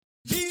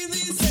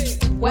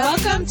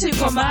Welcome to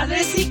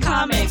Comadres y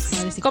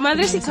Comics.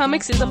 Comadres y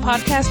Comics is a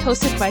podcast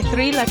hosted by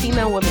 3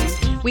 Latina women.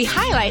 We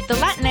highlight the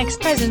Latinx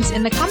presence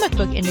in the comic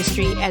book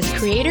industry as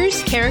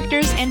creators,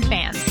 characters, and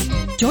fans.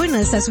 Join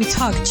us as we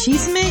talk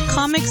chisme,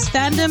 comics,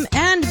 fandom,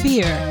 and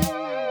beer.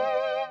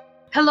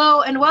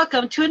 Hello and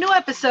welcome to a new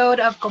episode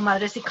of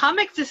Comadres y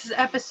Comics. This is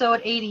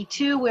episode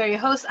 82. We're your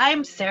hosts.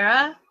 I'm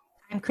Sarah.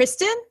 I'm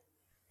Kristen.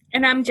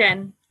 And I'm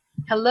Jen.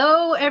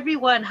 Hello,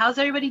 everyone. How's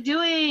everybody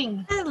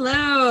doing?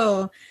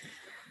 Hello.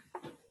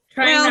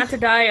 Trying not to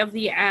die of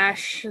the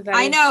ash that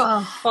I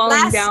know.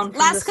 falling down from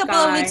last the couple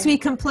sky. of weeks we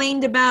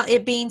complained about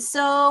it being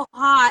so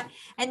hot,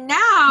 and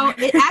now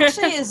it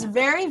actually is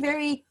very,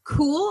 very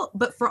cool,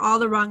 but for all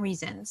the wrong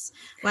reasons.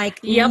 Like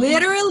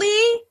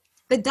literally,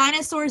 the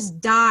dinosaurs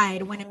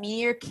died when a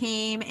meteor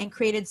came and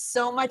created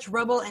so much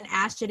rubble and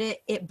ash that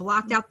it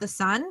blocked out the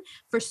sun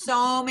for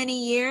so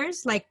many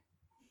years, like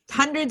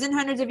hundreds and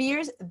hundreds of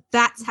years.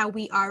 That's how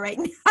we are right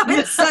now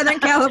in Southern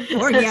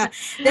California.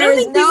 There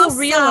is no sun.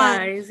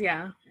 Realize,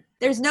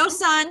 There's no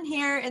sun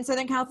here in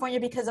Southern California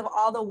because of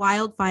all the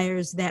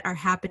wildfires that are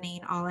happening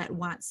all at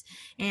once.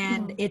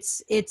 And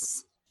it's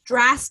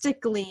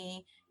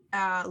drastically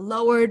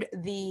lowered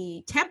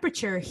the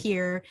temperature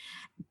here,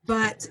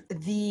 but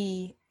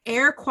the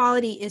air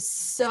quality is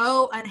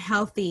so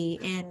unhealthy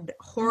and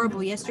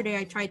horrible. Yesterday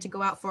I tried to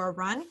go out for a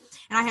run,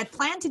 and I had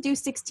planned to do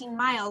 16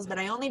 miles, but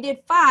I only did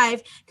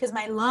 5 because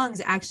my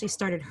lungs actually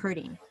started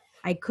hurting.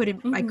 I couldn't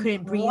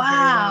breathe very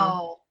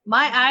well.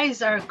 My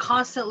eyes are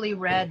constantly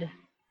red.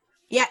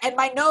 Yeah, and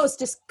my nose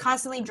just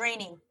constantly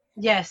draining.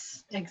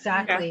 Yes,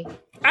 exactly.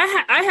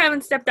 Yeah. I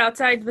haven't stepped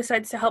outside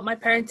besides to help my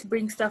parents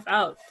bring stuff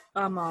out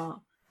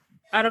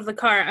of the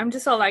car. I'm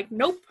just all like,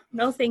 nope,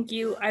 no thank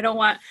you. I don't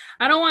want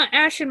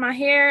ash in my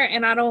hair,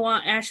 and I don't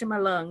want ash in my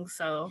lungs,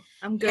 so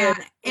I'm good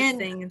with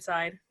staying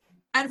inside.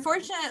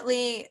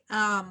 Unfortunately,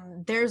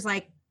 there's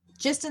like,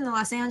 just in the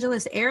Los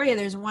Angeles area,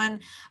 there's one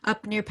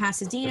up near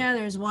Pasadena.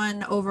 There's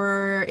one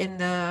over in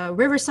the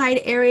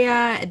Riverside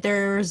area.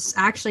 There's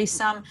actually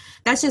some,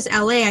 that's just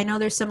LA. I know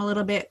there's some a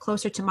little bit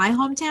closer to my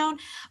hometown,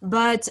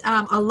 but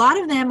a lot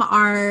of them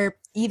are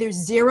either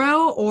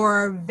 0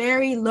 or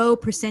very low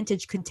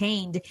percentage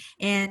contained.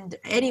 And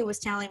Eddie was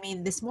telling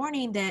me this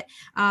morning that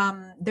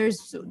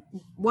there's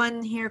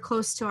one here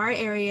close to our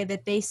area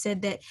that they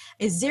said that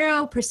is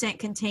 0%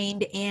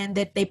 contained, and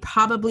that they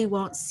probably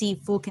won't see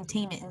full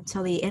containment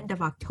until the end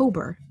of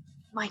October.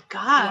 My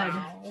God.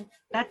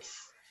 Wow.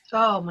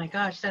 Oh my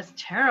gosh, that's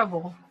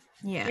terrible.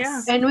 Yes.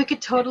 Yeah. And we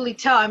could totally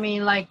tell. I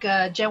mean, like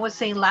Jen was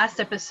saying last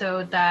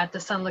episode that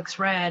the sun looks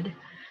red.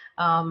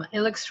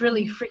 It looks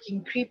really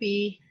freaking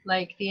creepy,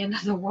 like the end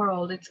of the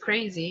world. It's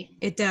crazy.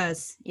 It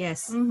does,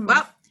 yes. Mm-hmm.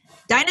 Well,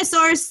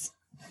 dinosaurs,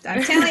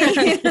 I'm telling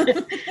you.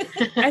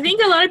 I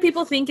think a lot of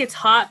people think it's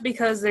hot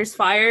because there's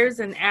fires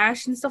and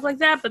ash and stuff like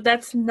that, but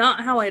that's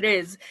not how it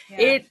is.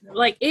 Yeah.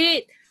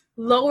 It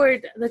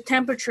lowered the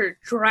temperature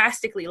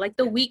drastically. Like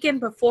the weekend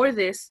before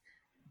this,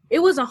 it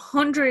was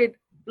 100,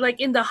 like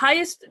in the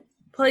highest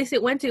place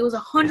it went to, it was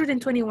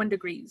 121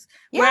 degrees.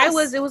 Yes. Where I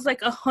was, it was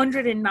like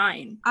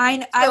 109.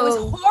 I was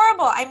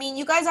horrible. I mean,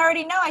 you guys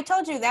already know. I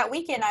told you that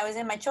weekend I was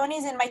in my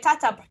chonies and my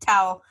tata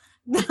towel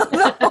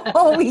the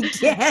whole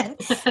weekend.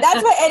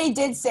 That's what Eddie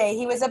did say.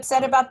 He was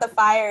upset about the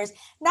fires,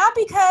 not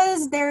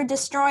because they're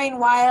destroying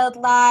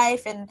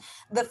wildlife and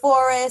the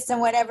forest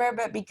and whatever,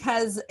 but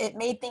because it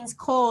made things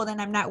cold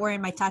and I'm not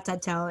wearing my tata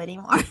towel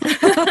anymore.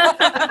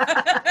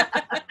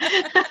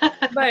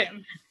 But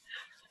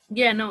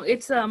yeah, no,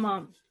 it's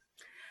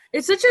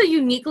such a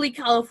uniquely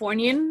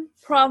Californian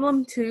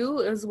problem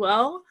too, as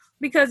well,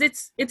 because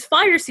it's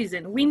fire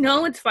season. We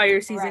know it's fire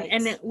season, right.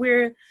 And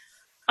we're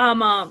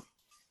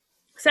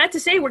sad to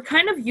say we're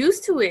kind of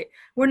used to it.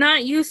 We're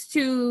not used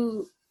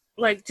to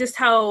like just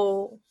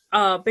how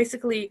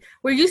basically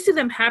we're used to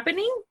them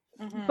happening,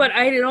 but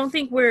I don't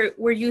think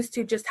we're used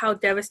to just how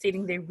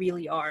devastating they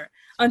really are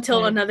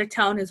until another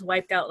town is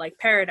wiped out, like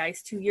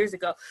Paradise 2 years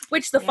ago,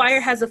 which the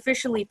fire has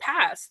officially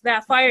passed.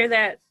 That fire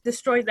that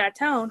destroyed that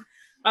town.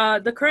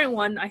 The current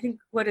one, I think,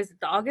 what is it,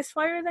 the August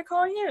fire they're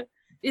calling it?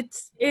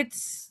 It's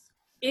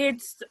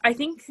I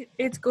think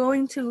it's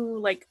going to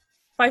like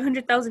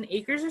 500,000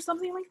 acres or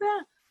something like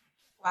that.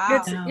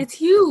 Wow. It's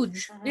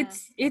huge.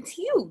 It's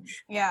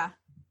huge. Yeah.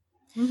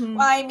 Mm-hmm.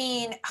 Well, I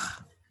mean,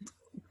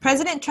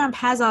 President Trump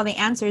has all the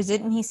answers.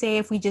 Didn't he say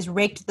if we just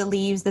raked the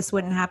leaves, this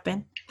wouldn't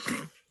happen?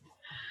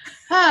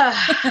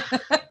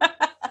 I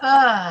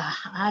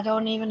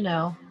don't even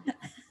know.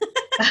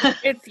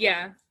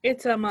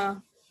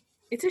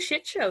 It's a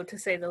shit show, to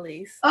say the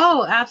least.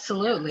 Oh,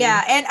 absolutely.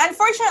 Yeah, and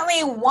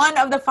unfortunately, one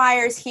of the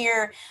fires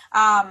here,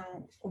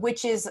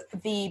 which is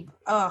the,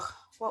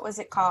 what was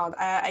it called?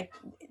 I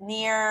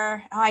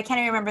can't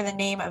even remember the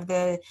name of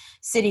the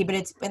city, but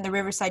it's in the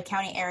Riverside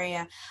County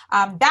area.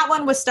 That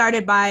one was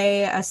started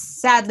by,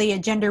 sadly, a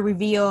gender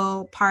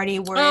reveal party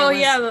where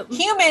it was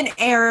human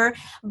error.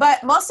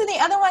 But most of the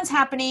other ones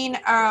happening,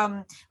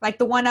 like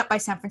the one up by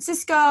San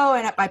Francisco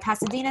and up by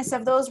Pasadena,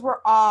 stuff, those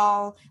were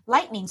all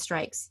lightning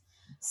strikes.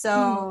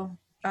 So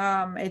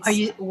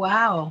it's...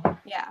 Wow.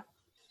 Yeah.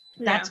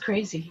 That's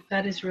crazy.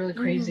 That is really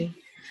crazy.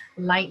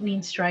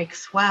 Lightning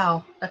strikes.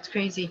 Wow, that's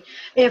crazy.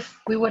 If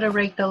we would have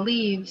raked the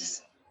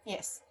leaves.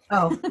 Yes.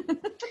 Oh,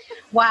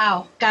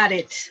 wow. Got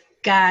it.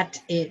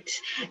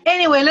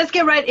 Anyway, let's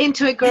get right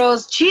into it,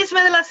 girls.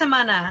 Chisme de la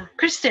semana.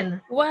 Kristen,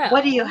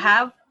 what do you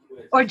have?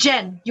 Or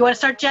Jen? You want to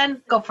start,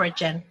 Jen? Go for it,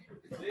 Jen.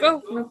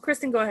 Go. No,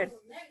 Kristen, go ahead.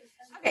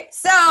 Okay,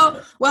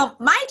 so, well,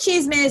 my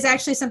chisme is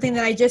actually something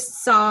that I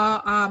just saw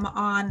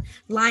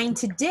online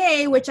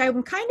today, which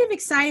I'm kind of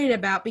excited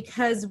about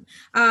because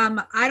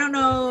I don't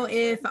know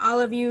if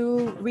all of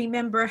you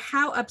remember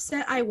how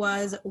upset I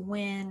was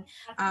when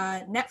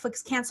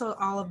Netflix canceled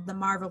all of the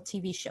Marvel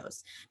TV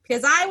shows,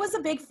 because I was a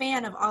big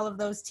fan of all of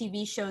those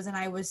TV shows, and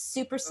I was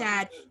super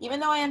sad, even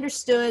though I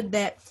understood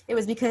that it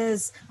was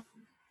because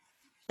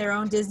their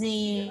own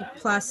Disney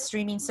Plus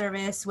streaming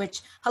service,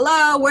 which,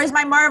 hello, where's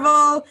my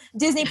Marvel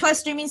Disney Plus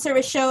streaming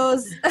service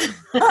shows?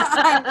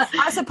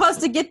 I'm supposed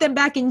to get them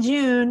back in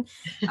June,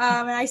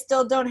 and I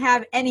still don't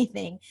have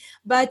anything.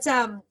 But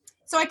so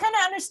I kind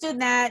of understood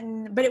that,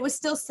 but it was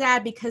still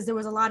sad because there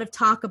was a lot of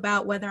talk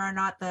about whether or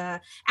not the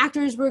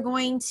actors were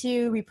going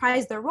to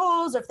reprise their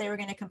roles or if they were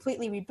going to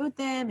completely reboot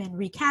them and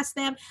recast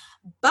them.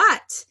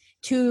 But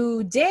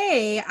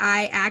today,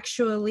 I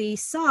actually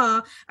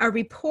saw a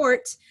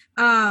report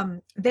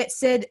that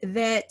said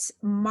that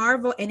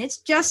Marvel, and it's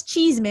just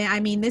Chisme. I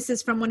mean, this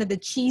is from one of the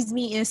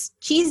Chisme-iest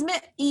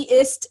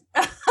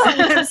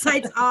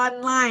websites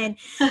online.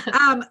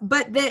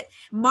 But that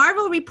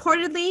Marvel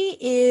reportedly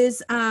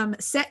is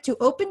set to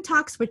open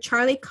talks with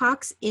Charlie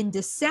Cox in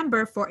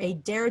December for a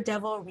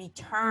Daredevil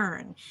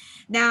return.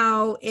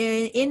 Now,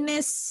 in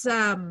this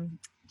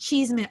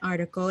Chisme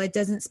article, it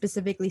doesn't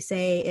specifically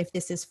say if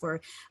this is for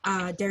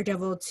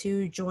Daredevil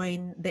to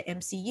join the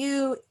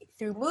MCU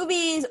through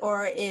movies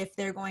or if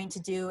they're going to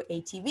do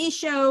a TV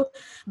show,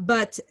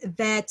 but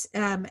that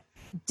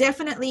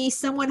definitely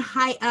someone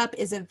high up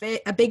is a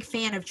big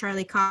fan of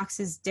Charlie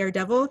Cox's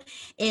Daredevil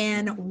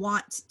and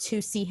want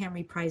to see him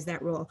reprise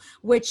that role,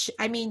 which,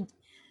 I mean,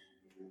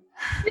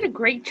 did a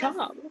great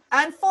job.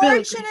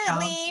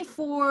 Unfortunately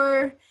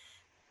for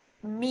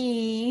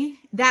me,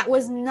 that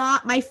was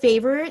not my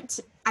favorite.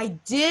 I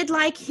did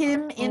like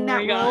him in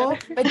that role,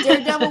 but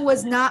Daredevil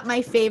was not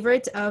my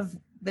favorite of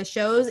the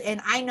shows. And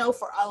I know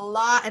for a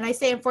lot, and I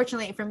say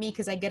unfortunately for me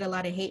because I get a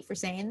lot of hate for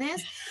saying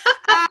this,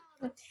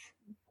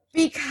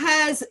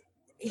 because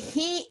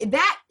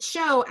that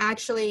show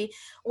actually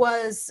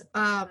was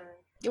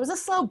it was a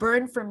slow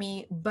burn for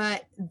me,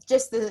 but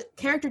just the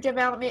character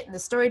development and the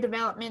story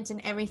development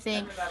and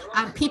everything,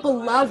 people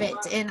love it.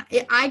 And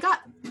I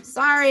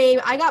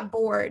got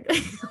bored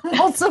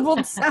multiple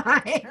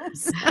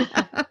times.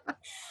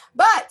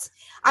 But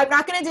I'm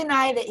not going to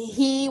deny that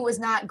he was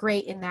not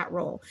great in that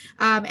role.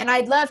 And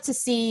I'd love to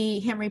see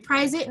him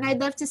reprise it, and I'd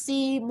love to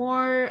see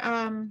more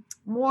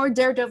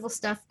Daredevil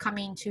stuff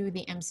coming to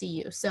the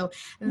MCU. So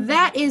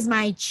that is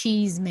my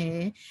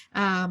chisme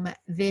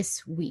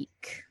this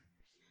week.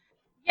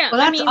 Yeah,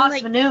 well, that's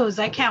awesome news.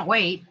 I can't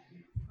wait.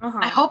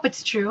 I hope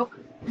it's true.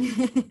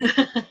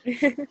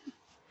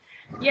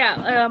 Yeah,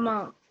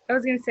 I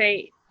was gonna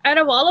say, out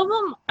of all of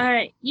them,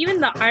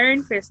 even the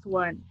Iron Fist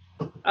one,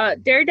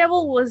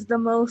 Daredevil was the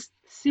most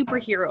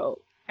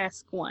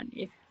superhero-esque one,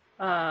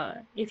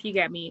 if you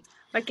get me.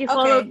 Like, it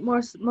followed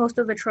most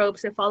of the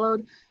tropes. It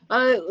followed,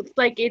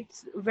 like,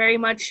 it's very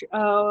much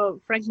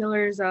Frank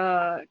Miller's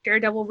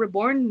Daredevil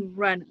Reborn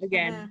run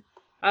again.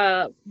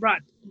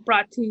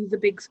 Brought to the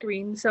big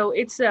screen. So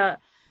it's I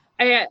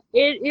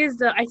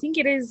think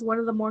it is one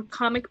of the more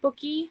comic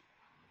booky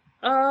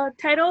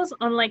titles,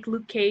 unlike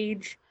Luke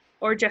Cage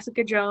or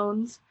Jessica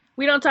Jones.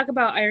 We don't talk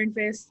about Iron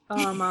Fist.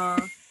 And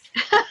I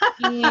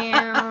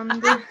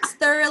was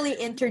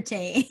thoroughly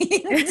entertained.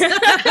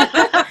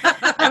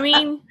 I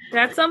mean,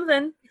 that's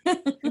something.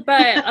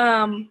 But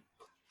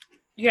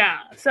yeah,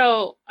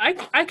 so I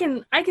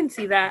can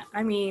see that.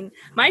 I mean,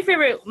 my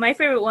favorite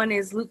one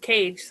is Luke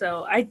Cage.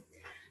 So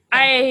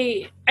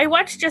I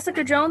watched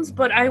Jessica Jones,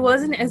 but I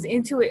wasn't as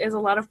into it as a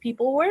lot of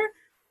people were.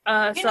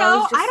 I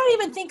don't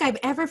even think I've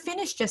ever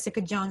finished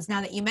Jessica Jones. Now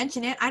that you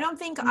mention it, I don't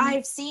think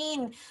I've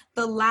seen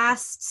the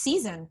last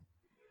season.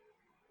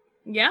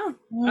 Yeah.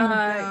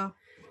 I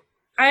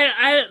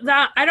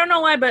don't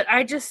know why, but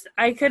I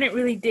couldn't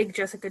really dig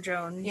Jessica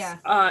Jones. Yeah.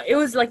 It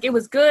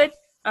was good.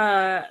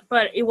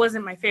 But it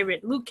wasn't my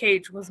favorite. Luke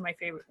Cage was my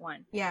favorite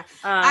one. Yeah.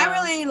 I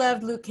really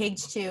loved Luke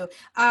Cage too.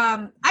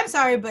 I'm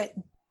sorry, but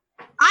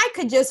I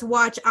could just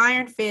watch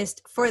Iron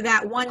Fist for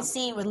that one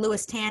scene with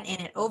Louis Tan in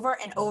it over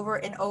and over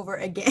and over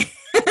again.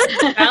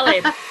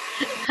 Valid.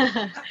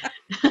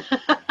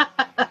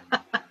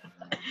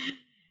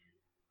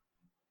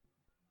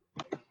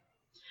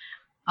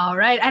 All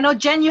right. I know,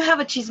 Jen, you have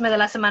a Chisme de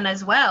la Semana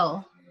as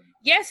well.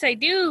 Yes, I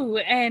do.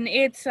 And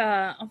it's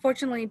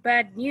unfortunately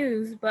bad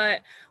news,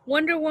 but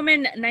Wonder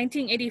Woman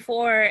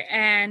 1984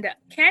 and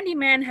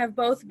Candyman have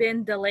both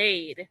been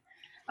delayed.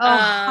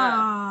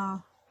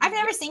 I've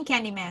never seen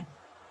Candyman.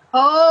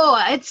 Oh,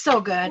 it's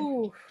so good.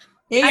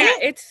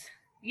 I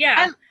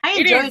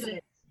enjoyed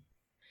it.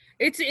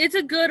 It's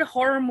a good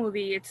horror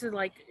movie. It's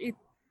like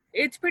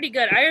it's pretty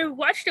good. I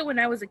watched it when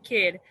I was a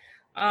kid,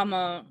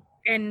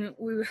 and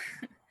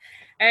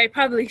I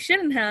probably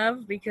shouldn't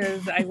have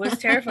because I was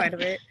terrified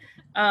of it.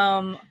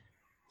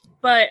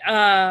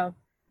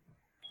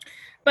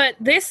 But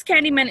this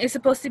Candyman is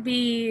supposed to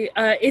be,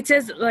 it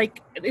says,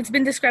 like, it's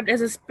been described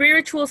as a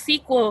spiritual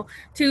sequel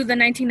to the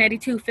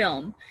 1992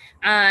 film.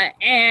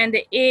 And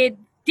it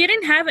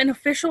didn't have an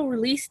official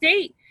release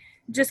date,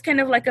 just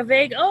kind of like a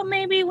vague,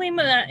 maybe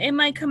it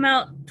might come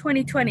out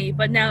 2020,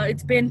 but now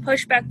it's been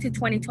pushed back to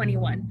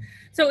 2021.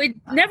 So it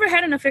never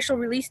had an official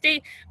release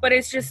date, but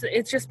it's just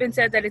been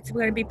said that it's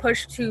going to be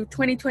pushed to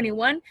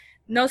 2021.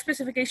 No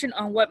specification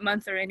on what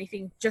month or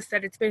anything, just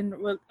that it's been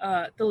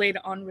delayed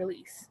on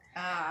release.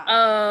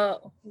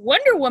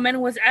 Wonder Woman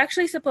was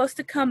actually supposed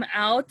to come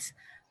out,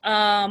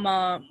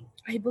 I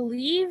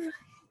believe,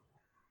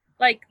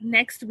 like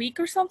next week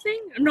or something.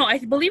 No, I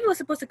believe it was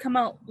supposed to come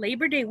out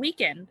Labor Day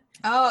weekend.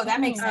 Oh, that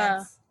makes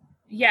sense.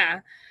 Yeah,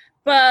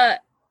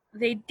 but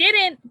they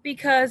didn't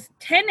because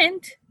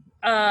Tenet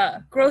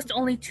grossed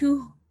only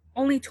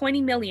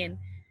 20 million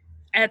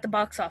at the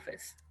box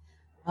office.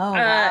 Oh,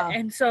 wow.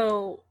 And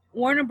so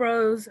Warner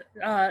Bros.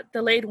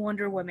 Delayed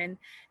Wonder Woman,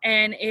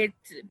 and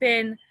it's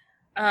been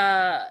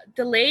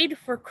delayed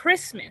for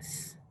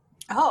Christmas.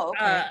 Oh,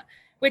 okay.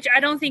 Which I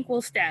don't think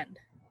will stand.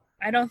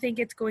 I don't think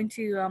it's going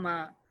to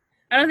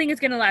I don't think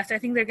it's gonna last. I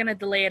think they're gonna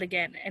delay it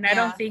again. And I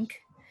don't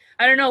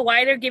know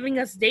why they're giving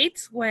us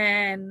dates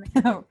when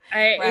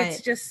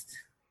it's just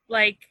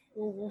like,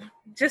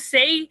 just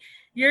say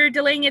you're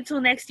delaying it till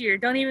next year.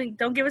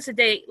 Don't give us a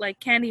date like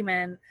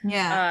Candyman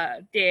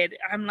did.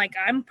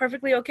 I'm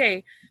perfectly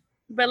okay.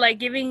 But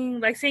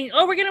saying,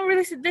 we're gonna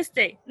release it this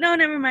day. No,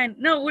 never mind.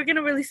 No, we're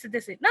gonna release it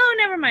this day. No,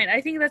 never mind.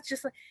 I think that's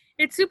just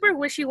it's super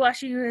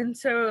wishy-washy and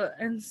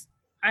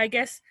I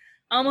guess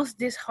almost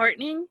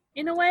disheartening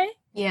in a way.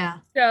 Yeah.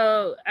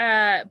 So,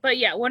 but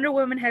yeah, Wonder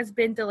Woman has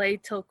been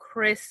delayed till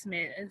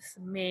Christmas,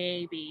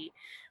 maybe,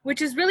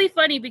 which is really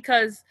funny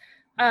because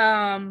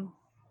Dune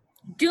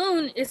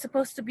is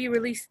supposed to be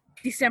released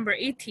December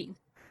 18th.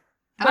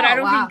 But I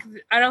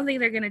don't think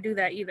they're gonna do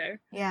that either.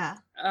 Yeah.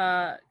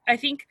 I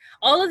think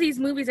all of these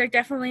movies are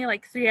definitely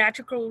like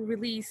theatrical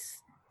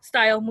release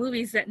style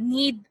movies that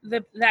need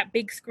that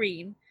big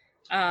screen.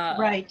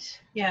 Right.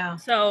 Yeah.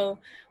 So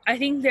I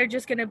think they're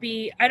just gonna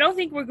be. I don't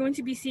think we're going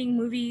to be seeing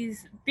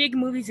big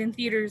movies in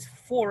theaters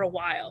for a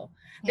while.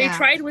 They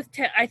tried with.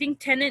 I think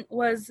Tenet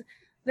was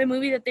the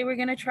movie that they were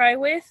gonna try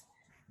with,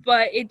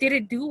 but it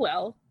didn't do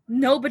well.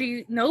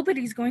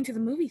 Nobody's going to the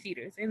movie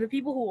theaters, and the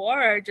people who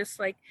are just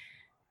like,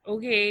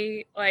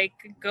 okay, like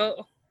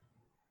go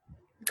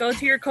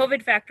to your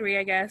COVID factory,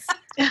 I guess.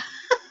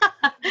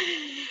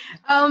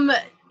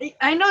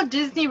 I know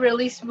Disney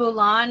released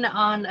Mulan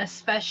on a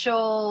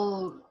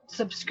special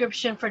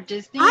subscription for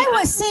Disney. I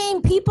was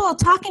seeing people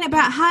talking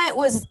about how it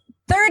was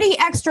 $30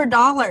 extra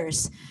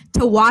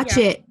to watch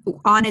it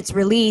on its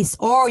release,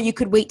 or you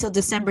could wait till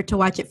December to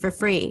watch it for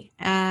free.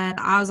 And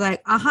I was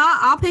like,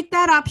 I'll pick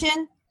that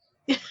option.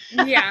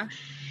 Yeah.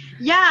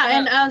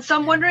 Yeah, and so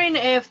I'm wondering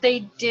if they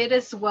did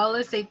as well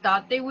as they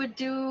thought they would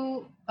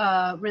do,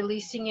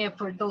 releasing it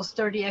for those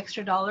 $30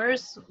 extra,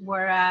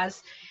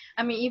 whereas,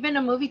 I mean, even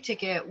a movie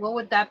ticket, what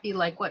would that be,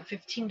 like,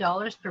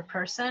 $15 per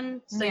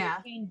person? So you're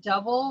paying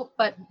double,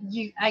 but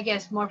I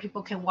guess more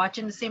people can watch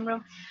in the same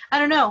room. I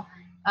don't know.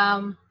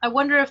 I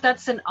wonder if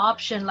that's an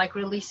option, like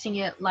releasing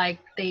it like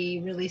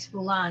they released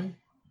Mulan.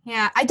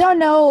 Yeah, I don't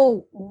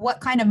know what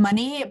kind of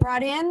money it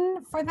brought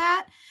in for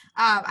that.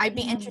 I'd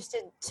be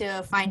interested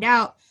to find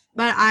out.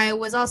 But I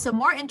was also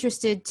more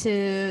interested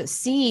to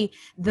see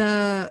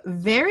the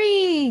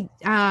very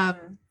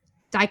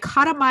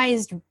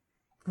dichotomized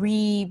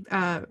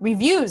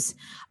reviews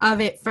of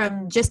it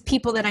from just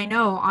people that I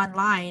know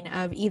online,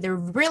 of either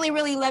really,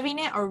 really loving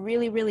it or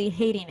really, really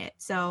hating it.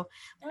 So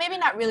maybe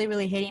not really,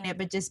 really hating it,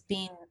 but just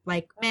being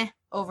like meh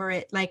over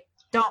it, like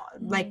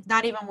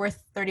not even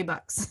worth $30.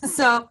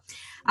 So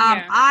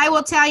I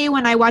will tell you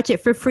when I watch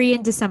it for free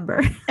in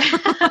December.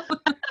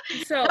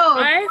 So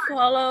I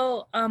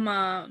follow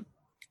a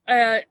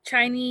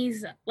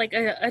Chinese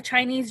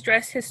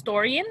dress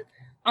historian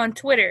on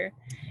Twitter.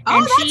 Oh,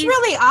 that's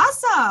really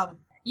awesome.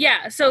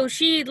 Yeah, so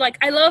she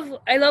I love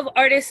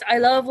artists. I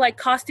love like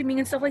costuming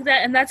and stuff like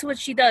that, and that's what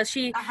she does.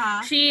 She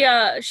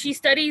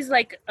studies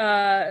like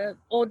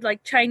old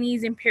like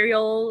Chinese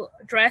imperial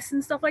dress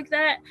and stuff like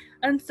that,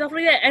 and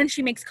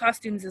she makes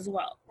costumes as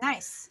well.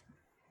 Nice.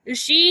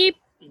 She's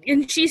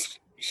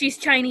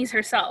Chinese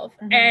herself,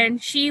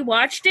 and she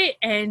watched it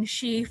and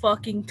she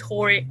fucking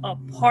tore it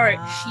apart.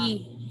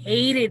 She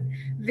hated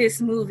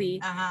this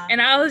movie,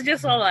 and I was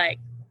just all like,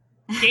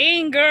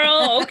 dang,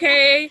 girl,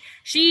 okay.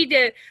 She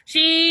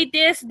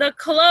dissed the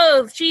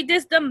clothes, she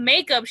dissed the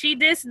makeup, she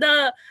dissed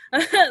the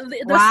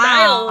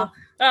style,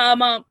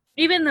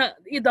 even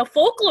the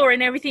folklore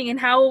and everything, and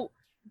how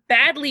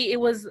badly it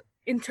was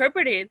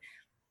interpreted.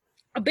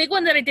 A big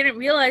one that I didn't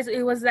realize,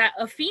 it was that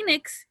a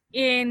phoenix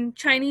in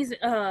Chinese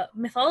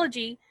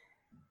mythology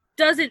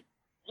doesn't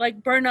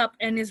like burn up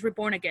and is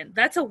reborn again.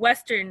 That's a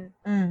Western.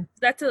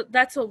 That's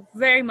a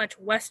very much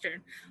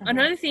Western.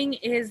 Another thing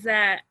is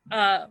that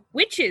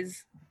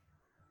witches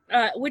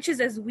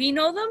as we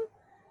know them,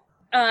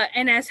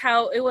 and as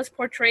how it was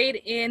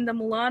portrayed in the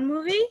Mulan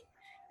movie,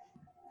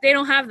 they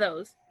don't have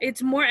those.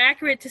 It's more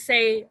accurate to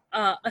say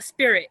a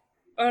spirit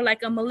or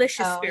like a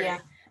malicious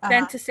spirit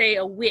than to say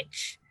a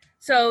witch.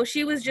 So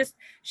she was just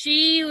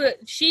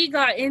she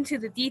got into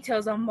the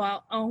details on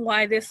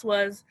why this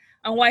was,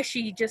 and why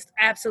she just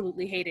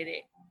absolutely hated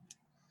it.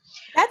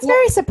 That's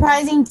very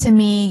surprising to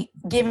me,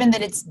 given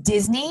that it's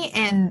Disney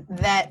and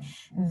that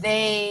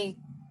they,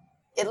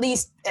 at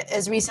least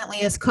as recently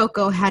as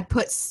Coco, had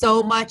put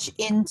so much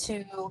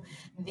into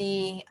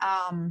the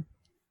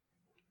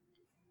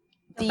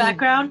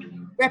background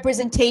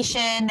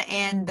representation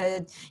and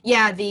the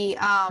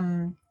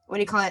what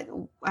do you call it?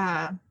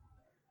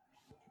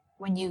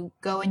 When you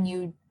go and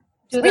you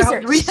do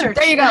research.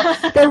 There you go.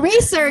 The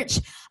research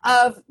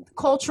of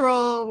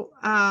cultural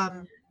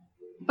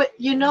but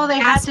you know they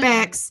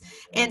aspects.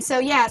 And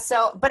so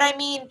but I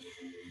mean,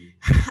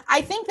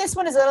 I think this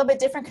one is a little bit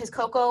different because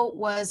Coco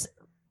was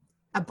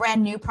a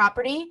brand new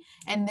property,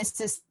 and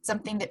this is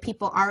something that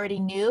people already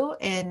knew.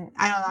 And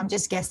I don't know, I'm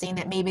just guessing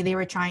that maybe they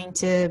were trying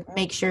to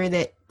make sure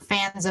that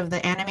fans of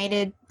the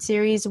animated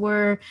series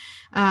were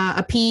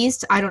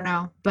appeased. I don't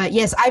know, but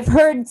yes, I've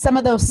heard some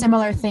of those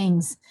similar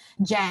things,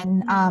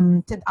 Jen,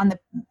 on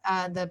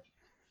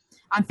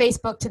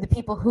Facebook, to the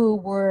people who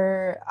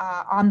were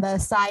on the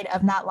side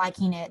of not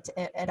liking it.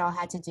 It all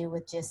had to do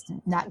with just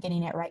not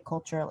getting it right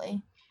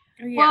culturally.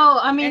 Yeah. Well,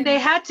 I mean, they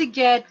had to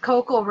get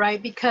Coco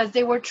right because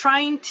they were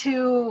trying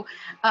to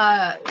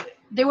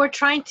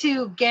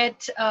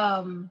get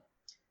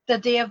the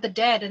Day of the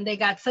Dead, and they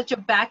got such a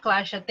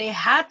backlash that they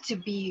had to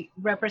be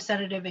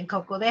representative in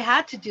Coco. They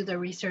had to do their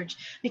research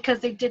because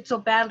they did so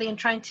badly in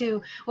trying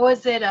to, what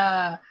was it?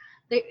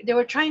 They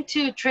were trying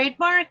to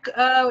trademark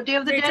Day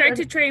of the Dead. They tried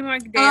to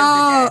trademark Day of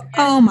the Dead.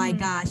 Oh my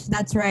gosh,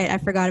 that's right. I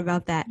forgot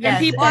about that. And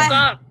people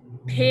got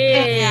pissed.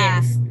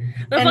 Yeah.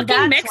 The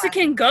fucking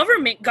Mexican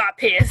government got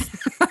pissed.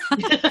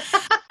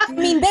 I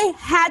mean, they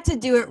had to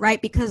do it right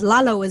because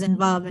Lalo was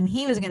involved and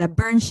he was going to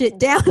burn shit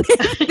down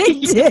if they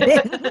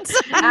didn't.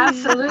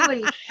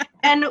 Absolutely.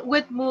 And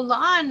with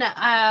Mulan,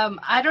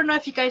 I don't know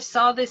if you guys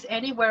saw this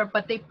anywhere,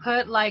 but they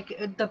put like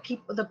the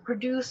people, the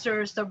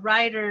producers, the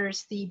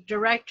writers, the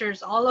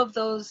directors, all of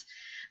those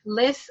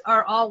lists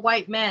are all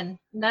white men.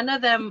 None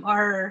of them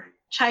are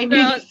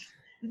Chinese.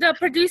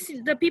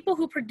 The people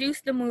who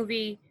produced the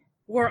movie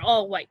were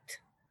all white.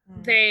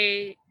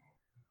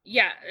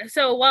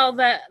 So while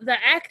the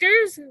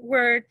actors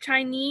were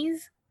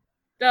Chinese,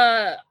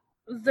 the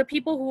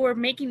people who were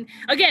making,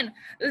 again,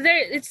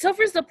 it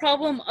suffers the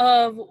problem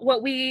of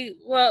what we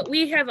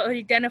have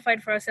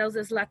identified for ourselves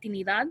as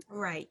Latinidad.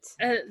 Right.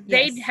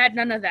 They had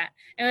none of that,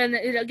 and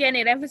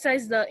it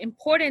emphasized the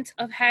importance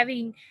of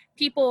having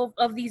people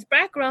of these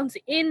backgrounds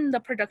in the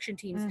production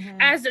teams,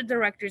 as the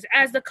directors,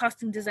 as the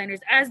costume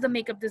designers, as the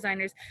makeup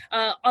designers,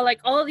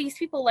 like all of these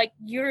people, like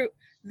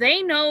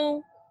they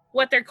know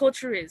what their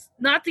culture is,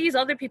 not these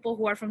other people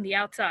who are from the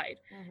outside.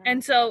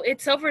 And so it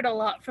suffered a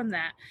lot from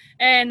that.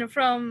 And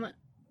from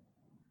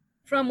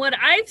what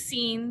I've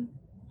seen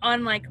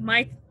on like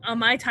my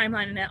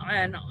timeline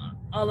and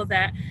all of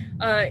that,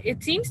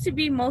 it seems to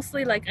be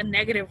mostly like a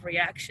negative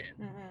reaction.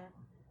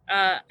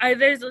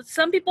 There's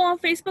some people on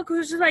Facebook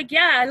who's just like,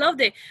 yeah, I loved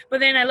it,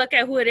 but then I look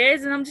at who it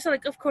is and I'm just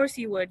like, of course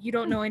you would, you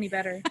don't know any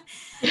better.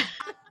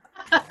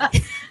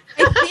 I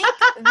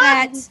think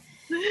that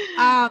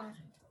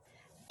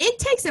it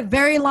takes a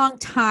very long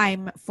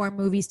time for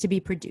movies to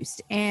be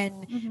produced.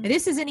 And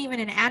this isn't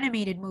even an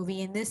animated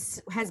movie, and this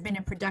has been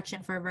in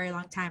production for a very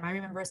long time. I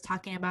remember us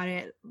talking about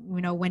it,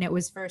 when it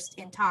was first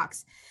in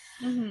talks.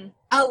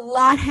 A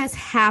lot has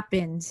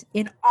happened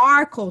in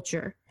our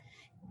culture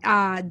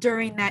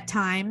during that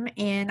time.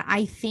 And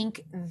I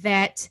think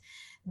that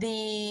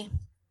the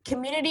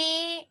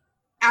community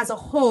as a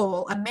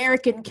whole,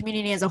 American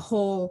community as a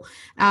whole,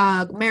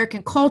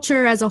 American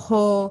culture as a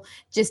whole,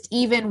 just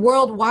even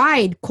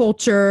worldwide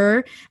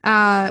culture,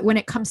 when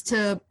it comes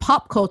to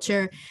pop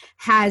culture,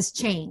 has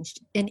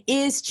changed and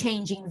is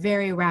changing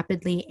very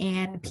rapidly.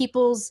 And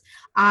people's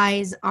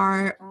eyes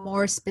are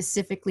more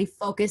specifically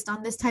focused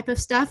on this type of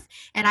stuff.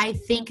 And I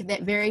think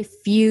that very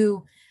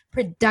few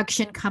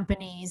production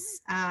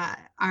companies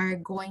are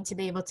going to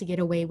be able to get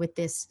away with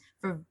this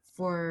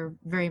for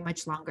very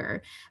much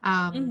longer.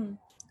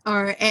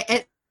 Or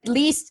at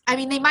least, I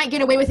mean, they might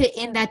get away with it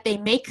in that they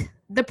make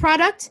the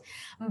product,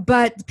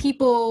 but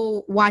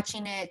people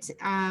watching it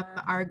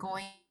are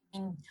going,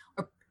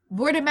 or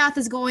word of mouth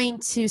is going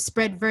to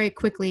spread very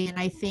quickly. And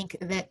I think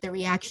that the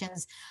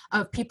reactions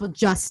of people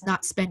just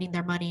not spending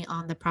their money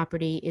on the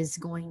property is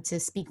going to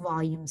speak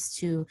volumes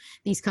to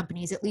these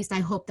companies. At least I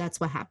hope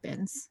that's what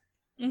happens.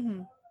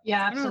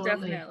 Yeah, absolutely. No,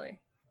 definitely.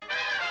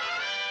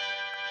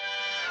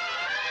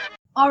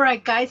 All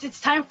right, guys, it's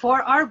time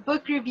for our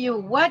book review.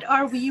 What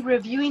are we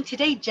reviewing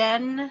today,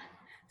 Jen?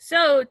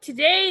 So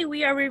today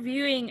we are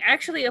reviewing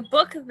actually a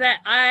book that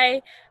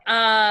I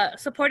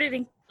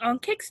supported on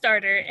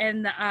Kickstarter,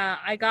 and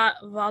I got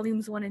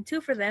volumes 1 and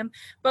 2 for them.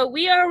 But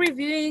we are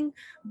reviewing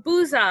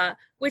Buza,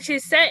 which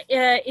is set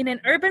in an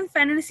urban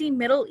fantasy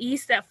Middle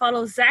East that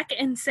follows Zach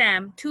and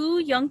Sam, 2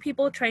 young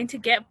people trying to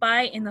get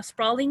by in the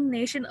sprawling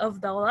nation of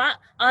Dawlat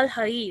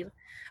al-Harir,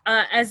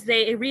 as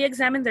they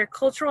re-examine their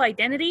cultural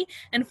identity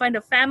and find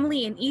a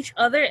family in each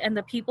other and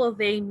the people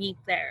they meet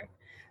there.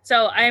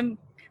 So I'm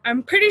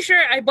pretty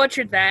sure I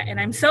butchered that, and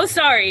I'm so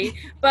sorry,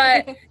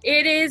 but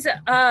it is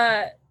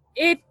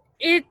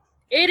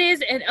it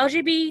is an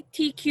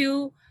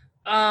LGBTQ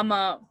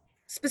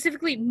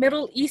specifically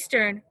Middle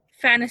Eastern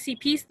fantasy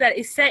piece that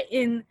is set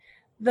in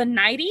the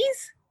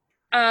 90s,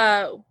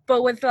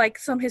 but with like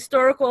some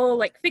historical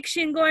like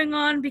fiction going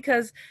on,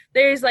 because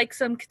there's like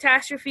some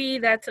catastrophe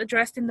that's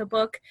addressed in the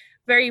book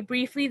very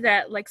briefly,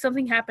 that like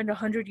something happened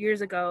 100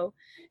 years ago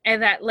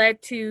and that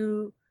led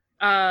to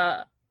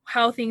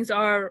how things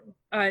are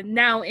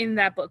now in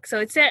that book. So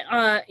it's set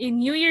in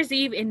New Year's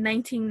Eve in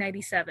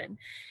 1997,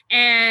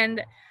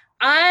 and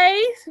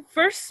I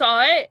first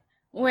saw it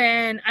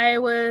when I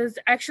was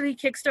actually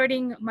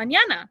kickstarting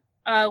Mañana,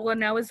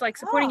 when I was like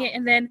supporting it,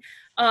 and then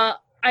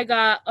I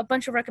got a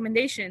bunch of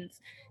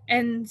recommendations,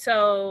 and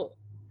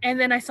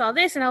then I saw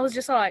this, and I was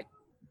just like,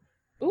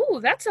 "Ooh,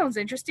 that sounds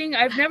interesting."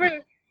 I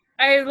don't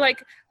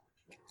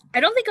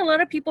think a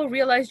lot of people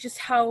realize just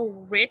how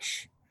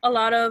rich a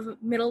lot of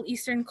Middle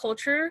Eastern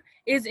culture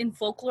is in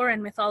folklore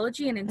and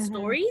mythology and in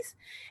stories,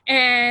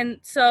 and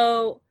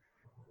so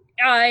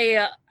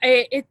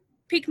it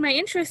piqued my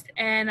interest,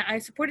 and I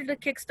supported the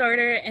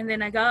Kickstarter, and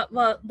then I got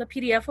the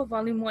PDF of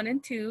volume 1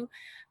 and 2,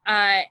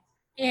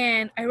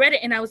 and I read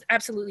it, and I was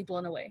absolutely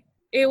blown away.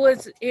 It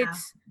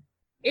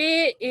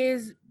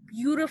is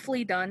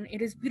beautifully done.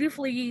 It is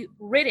beautifully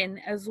written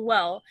as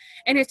well,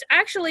 and it's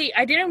actually,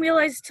 I didn't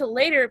realize till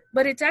later,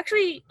 but it's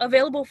actually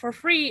available for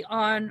free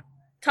on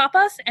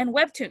Tapas and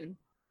Webtoon.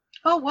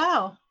 Oh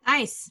wow,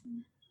 nice.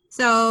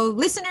 So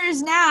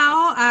listeners,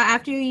 now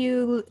after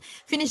you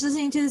finish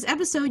listening to this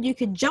episode, you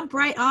could jump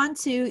right on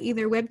to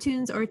either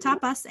Webtoons or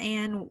Tapas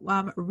and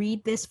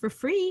read this for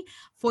free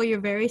for your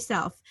very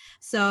self.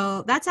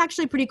 So that's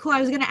actually pretty cool.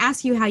 I was going to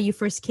ask you how you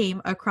first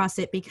came across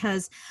it,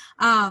 because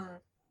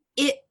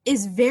it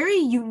is very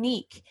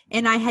unique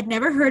and I had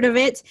never heard of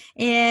it.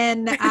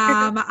 And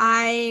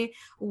I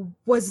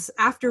was,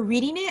 after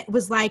reading it,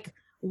 was like,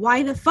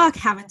 why the fuck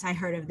haven't I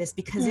heard of this?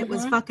 Because it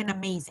was fucking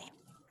amazing.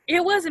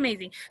 It was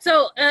amazing.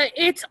 So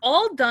it's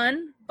all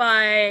done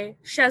by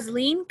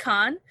Shazleen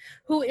Khan,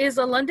 who is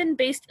a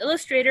London-based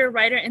illustrator,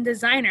 writer, and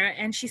designer,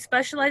 and she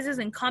specializes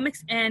in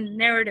comics and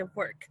narrative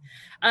work.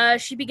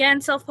 She began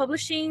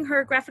self-publishing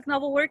her graphic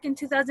novel work in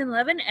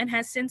 2011 and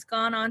has since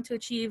gone on to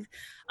achieve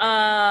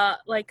a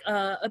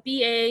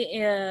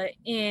BA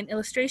in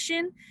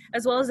illustration,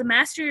 as well as a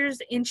master's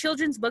in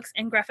children's books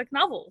and graphic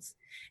novels.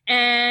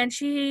 And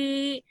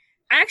she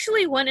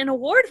actually won an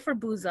award for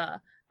Buza.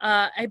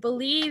 I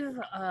believe,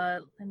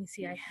 let me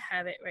see, I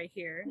have it right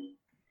here.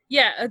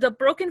 Yeah, the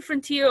Broken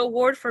Frontier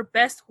Award for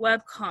Best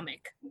Web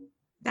Comic.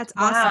 That's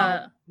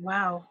awesome.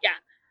 Wow. Yeah.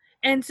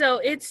 And so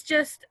it's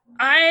just,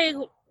 I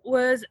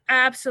was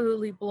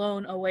absolutely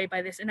blown away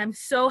by this, and I'm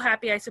so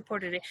happy I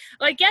supported it.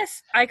 Like,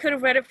 yes, I could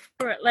have read it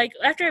for, like,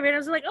 after I read it, I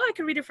was like, oh, I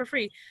could read it for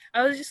free.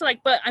 I was just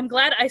like, but I'm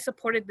glad I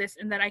supported this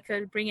and that I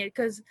could bring it,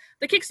 because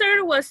the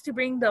Kickstarter was to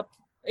bring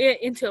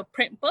it into a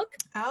print book.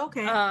 Oh,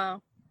 okay.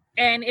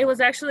 And it was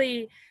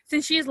actually,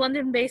 since she is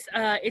London-based,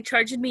 it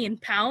charged me in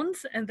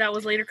pounds, and that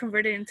was later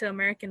converted into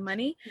American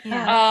money.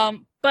 Yeah.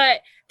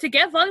 But to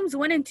get volumes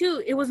 1 and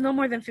 2, it was no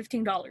more than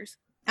 $15.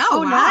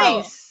 Oh, wow.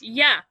 Nice.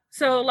 Yeah.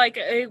 So, like,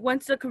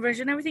 once the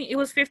conversion and everything, it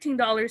was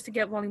 $15 to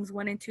get volumes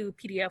 1 and 2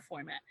 PDF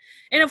format.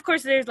 And, of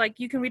course, there's, like,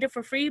 you can read it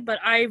for free, but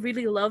I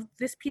really loved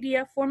this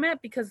PDF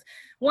format because,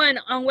 one,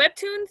 on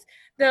Webtoons,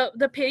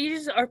 the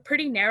pages are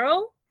pretty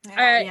narrow.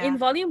 In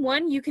volume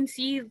 1, you can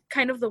see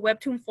kind of the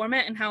Webtoon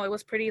format and how it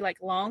was pretty like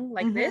long,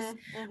 like this.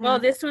 Well,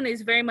 this one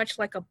is very much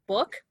like a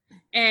book,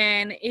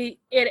 and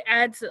it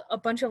adds a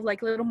bunch of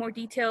like little more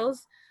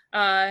details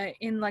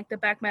in like the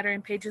back matter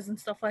and pages and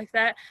stuff like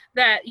that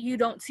you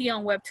don't see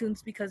on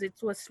Webtoons, because it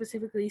was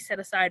specifically set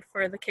aside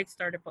for the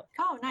Kickstarter book.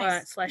 Oh,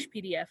 nice. /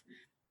 PDF,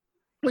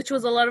 which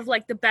was a lot of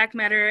like the back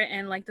matter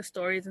and like the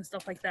stories and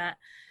stuff like that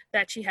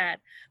she had.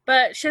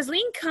 But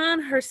Shazleen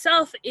Khan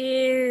herself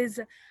is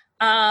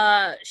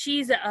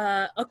she's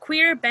a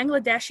queer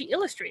Bangladeshi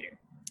illustrator.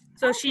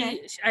 So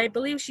okay. I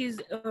believe she's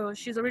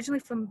originally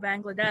from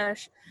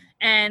Bangladesh,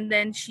 and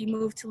then she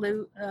moved to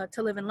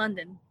live in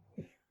London.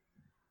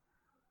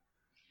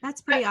 That's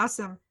pretty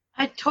awesome.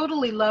 I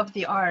totally love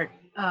the art.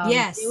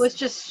 Yes, it was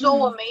just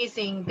so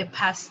amazing. The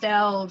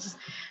pastels,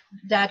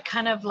 that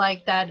kind of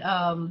like that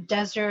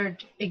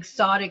desert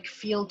exotic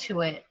feel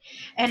to it,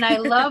 and I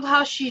love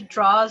how she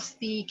draws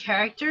the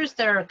characters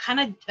that are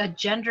kind of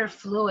gender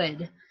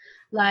fluid.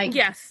 Like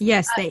yes,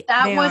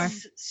 that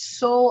was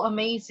so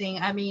amazing.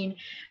 I mean,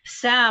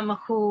 Sam,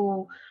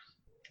 who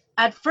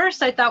at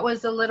first I thought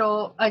was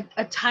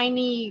a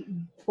tiny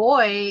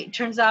boy,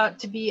 turns out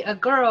to be a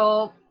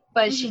girl,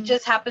 but she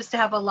just happens to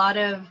have a lot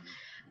of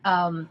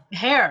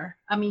hair.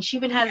 I mean, she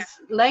even has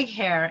leg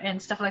hair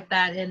and stuff like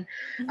that. And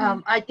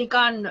I think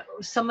on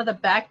some of the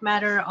back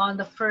matter on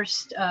the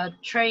first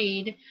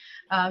trade,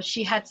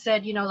 she had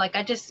said, you know, like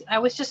I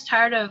was just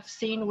tired of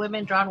seeing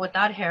women drawn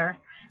without hair,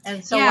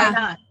 and so why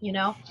not, you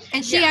know?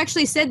 And she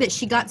actually said that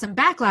she got some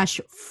backlash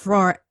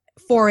for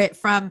it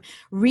from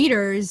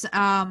readers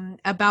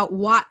about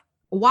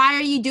why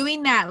are you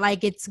doing that?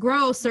 Like, it's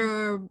gross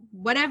or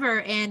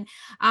whatever. And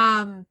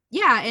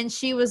and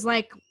she was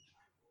like,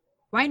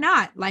 why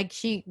not? Like,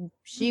 she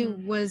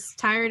was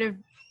tired of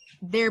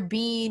it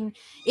being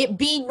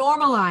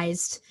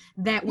normalized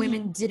that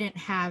women didn't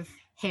have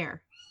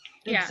hair.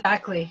 Yeah.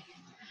 Exactly.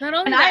 Not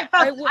only and that,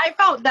 I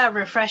felt that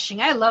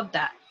refreshing. I love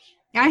that.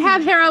 I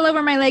have hair all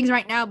over my legs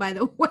right now, by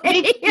the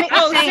way.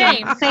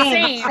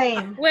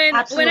 Same. When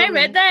I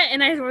read that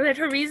and I read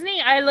her reasoning,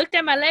 I looked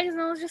at my legs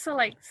and I was just so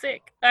like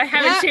sick. I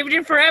haven't shaved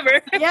in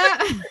forever. Yeah.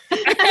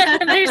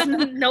 There's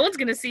no one's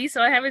gonna see,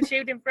 so I haven't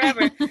shaved in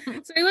forever.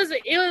 So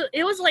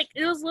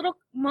it was little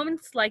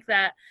moments like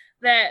that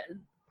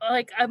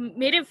like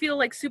made it feel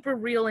like super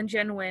real and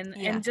genuine,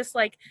 and just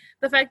like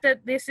the fact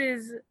that this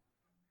is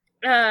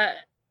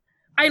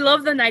I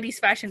love the 90s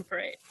fashion for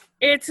it.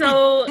 It's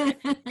so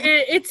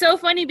it's so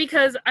funny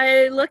because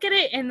I look at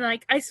it and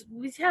like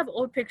we have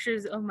old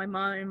pictures of my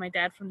mom and my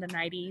dad from the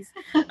 90s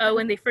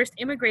when they first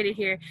immigrated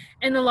here,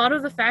 and a lot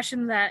of the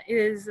fashion that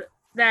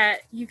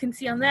you can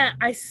see on that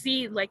I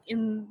see like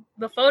in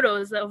the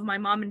photos of my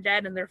mom and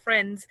dad and their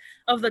friends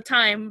of the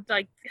time,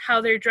 like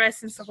how they're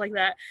dressed and stuff like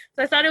that.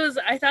 So I thought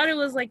it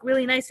was like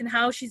really nice, and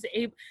how she's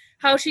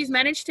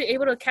managed to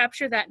able to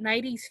capture that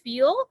 90s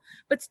feel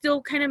but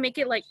still kind of make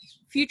it like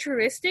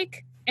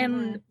futuristic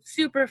and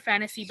super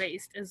fantasy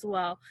based as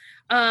well.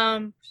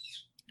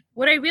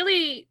 What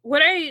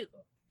I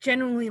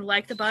genuinely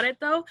liked about it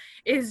though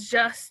is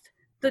just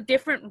the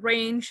different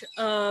range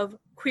of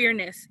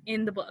queerness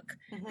in the book,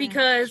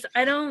 because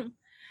I don't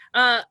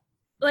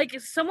like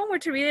if someone were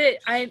to read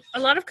it, a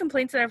lot of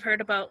complaints that I've heard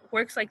about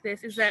works like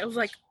this is that it was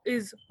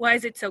why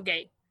is it so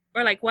gay,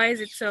 or like why is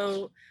it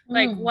so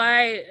like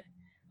why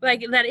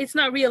like that it's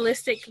not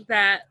realistic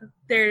that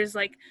there's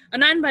like a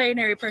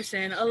non-binary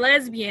person, a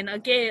lesbian, a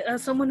gay,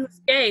 someone who's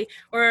gay,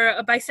 or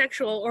a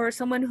bisexual, or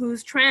someone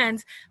who's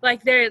trans,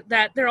 like they're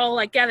all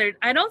like gathered.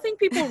 I don't think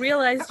people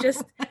realize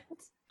just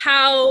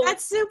how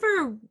that's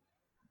super.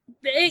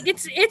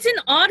 It's an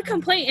odd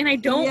complaint, and I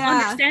don't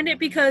understand it,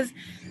 because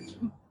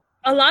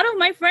a lot of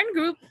my friend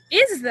group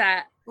is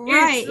that.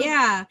 Right,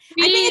 I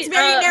think it's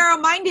very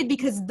narrow-minded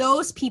because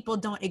those people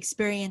don't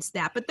experience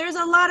that, but there's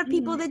a lot of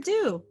people that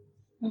do.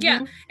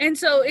 Yeah, and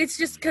so it's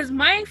just because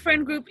my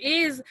friend group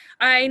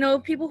I know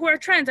people who are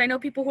trans, I know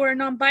people who are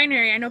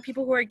non-binary, I know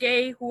people who are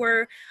gay, who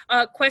are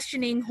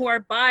questioning, who are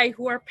bi,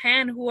 who are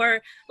pan, who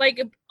are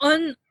like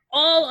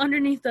all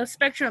underneath the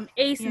spectrum,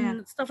 ace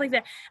and stuff like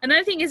that.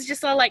 Another thing is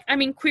just all like, I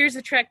mean, queers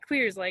attract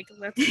queers, like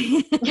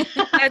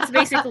that's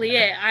basically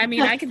it. I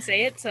mean, I can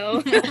say it,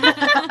 so.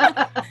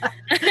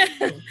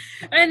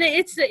 And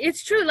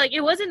it's true. Like,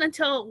 it wasn't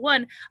until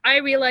I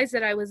realized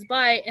that I was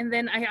bi, and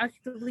then I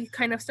actively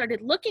kind of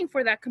started looking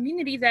for that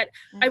community that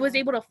I was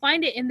able to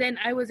find it, and then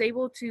I was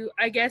able to,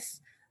 I guess,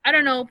 I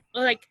don't know,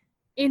 like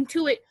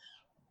intuit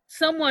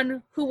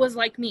someone who was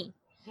like me.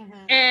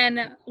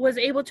 And was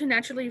able to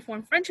naturally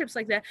form friendships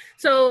like that.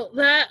 So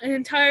what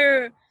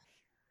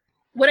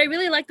I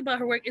really liked about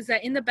her work is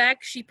that in the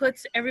back she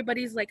puts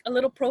everybody's like a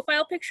little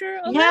profile picture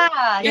of them,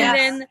 and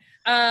then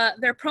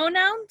their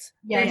pronouns,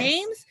 their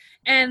names,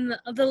 and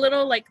the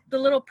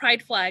little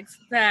pride flags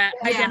that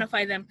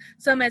identify them.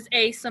 Some as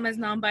ace, some as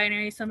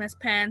non-binary, some as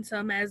pan,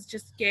 some as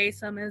just gay,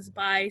 some as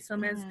bi,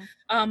 some as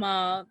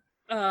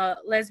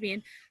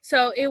lesbian.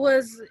 So I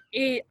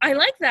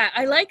like that.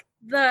 I like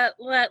that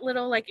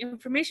little like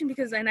information,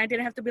 because then I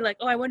didn't have to be like,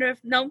 oh, I wonder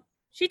if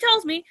she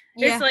tells me.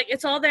 It's like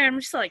it's all there. I'm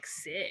just like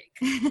sick.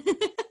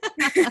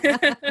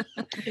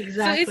 Exactly.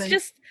 So it's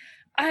just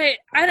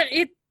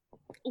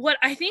what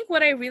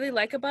I really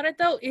like about it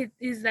though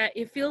is that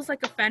it feels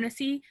like a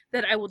fantasy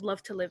that I would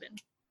love to live in.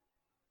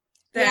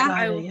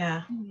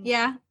 I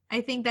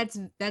think that's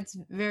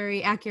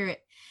very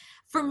accurate.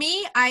 For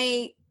me,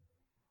 I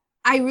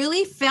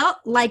really felt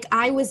like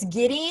I was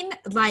getting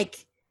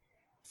like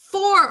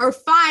 4 or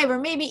 5 or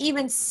maybe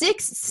even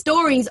 6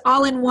 stories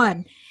all in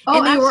one.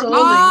 And they were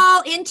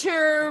all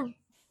intertwining,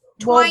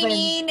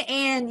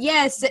 and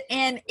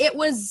it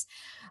was,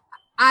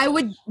 I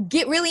would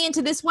get really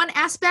into this one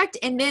aspect,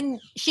 and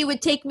then she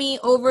would take me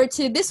over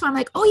to this one. I'm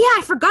like, oh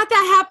yeah, I forgot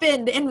that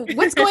happened, and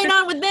what's going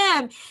on with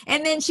them?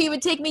 And then she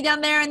would take me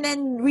down there and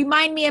then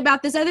remind me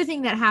about this other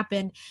thing that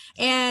happened.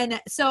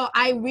 And so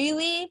I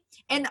really,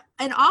 and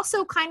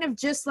also kind of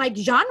just like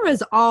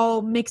genres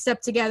all mixed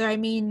up together. I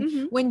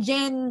mean, when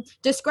Jen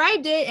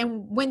described it,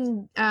 and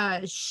when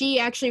she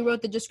actually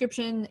wrote the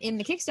description in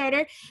the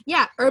Kickstarter,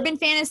 urban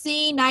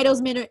fantasy,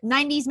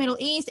 90s Middle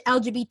East,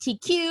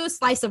 LGBTQ,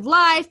 slice of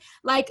life,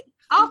 like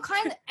all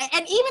kinds of,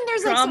 and even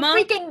there's like Drama. some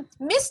freaking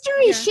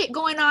mystery shit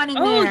going on in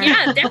there. Oh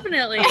yeah,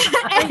 definitely.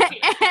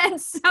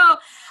 And so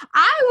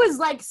I was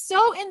like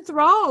so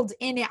enthralled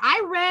in it.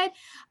 I read,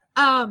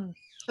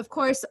 of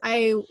course,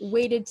 I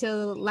waited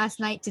till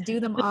last night to do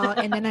them all,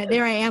 and then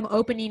there I am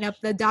opening up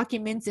the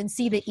documents and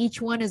see that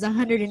each one is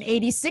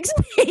 186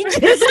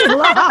 pages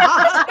long.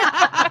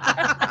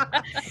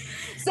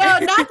 So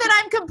not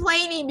that I'm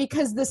complaining,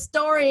 because the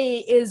story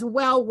is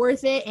well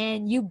worth it,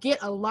 and you get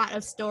a lot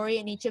of story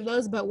in each of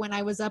those. But when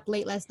I was up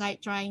late last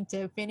night trying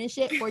to finish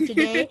it for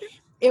today,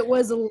 it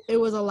was a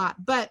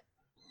lot. But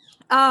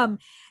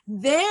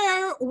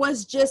there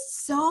was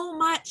just so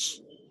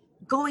much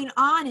going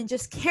on, and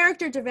just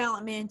character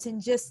development,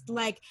 and just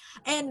like,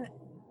 and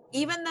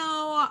even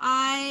though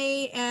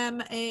I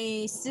am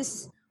a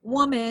cis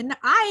woman,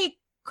 I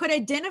could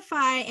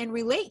identify and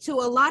relate to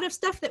a lot of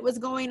stuff that was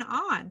going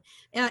on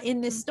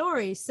in this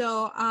story.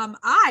 So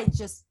I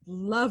just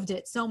loved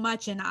it so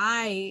much, and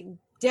I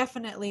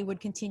definitely would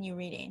continue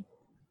reading.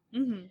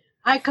 Mm-hmm.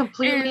 I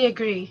completely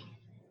agree.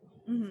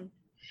 Mm-hmm.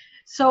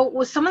 So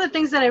with some of the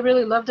things that I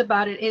really loved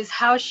about it is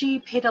how she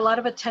paid a lot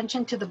of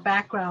attention to the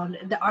background,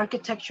 the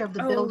architecture of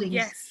the buildings.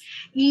 Yes.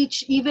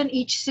 Each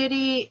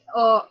city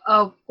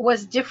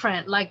was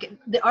different. Like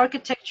the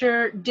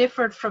architecture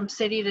differed from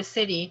city to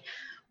city,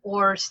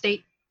 or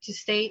state to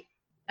state.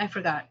 I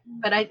forgot,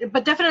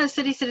 but definitely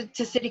city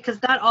to city,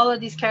 because not all of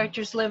these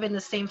characters live in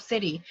the same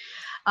city.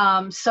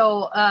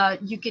 So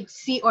you could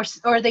see,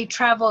 or they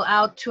travel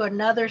out to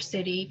another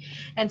city,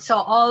 and so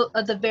all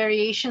of the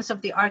variations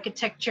of the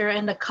architecture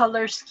and the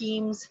color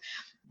schemes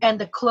and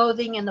the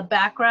clothing and the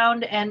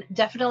background, and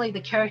definitely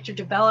the character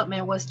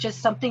development was just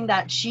something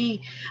that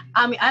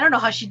I don't know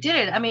how she did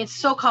it. I mean, it's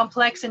so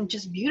complex and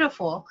just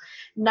beautiful.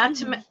 Not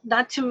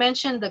to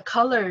mention the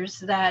colors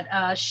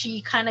that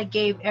she kind of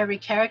gave every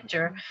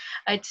character.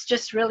 It's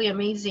just really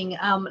amazing.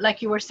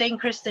 Like you were saying,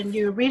 Kristen,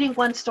 you're reading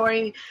one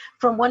story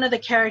from one of the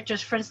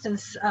characters. For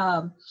instance,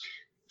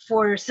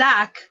 for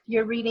Zach,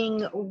 you're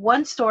reading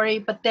one story,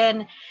 but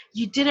then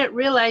you didn't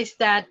realize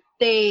that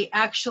they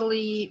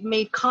actually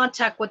made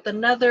contact with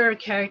another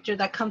character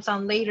that comes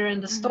on later in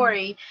the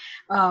story,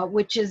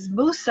 which is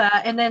Musa.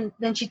 And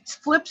then she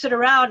flips it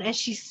around and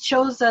she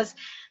shows us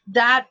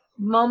that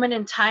moment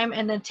in time,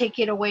 and then take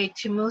it away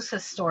to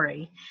Musa's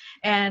story.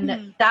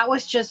 And that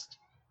was just,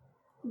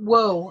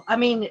 whoa. I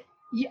mean,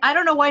 I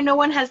don't know why no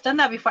one has done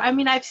that before. I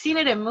mean, I've seen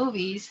it in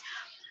movies,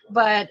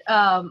 but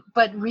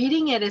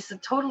reading it is a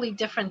totally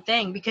different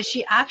thing, because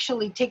she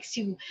actually takes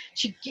you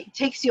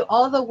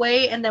all the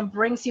way and then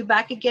brings you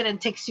back again and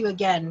takes you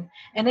again.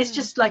 And it's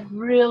just like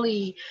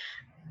really,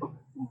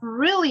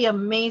 really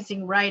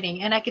amazing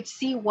writing. And I could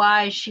see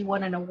why she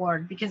won an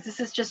award, because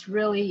this is just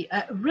really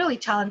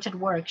talented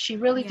work. She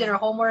really did her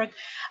homework.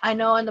 I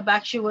know in the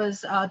back she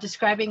was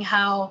describing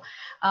how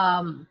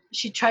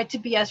she tried to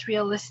be as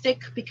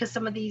realistic, because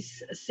some of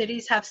these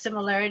cities have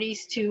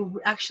similarities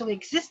to actually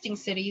existing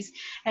cities,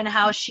 and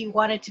how she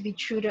wanted to be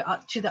true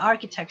to the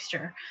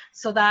architecture.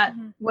 So that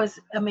was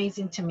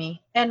amazing to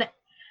me. And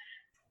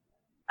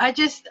I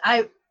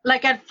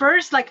like at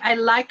first, like I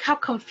like how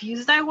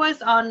confused I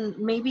was on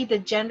maybe the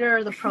gender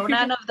or the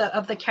pronoun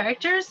of the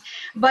characters,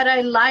 but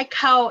I like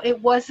how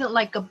it wasn't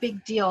like a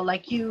big deal.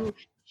 Like she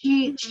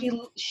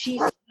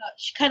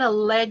kind of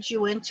led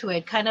you into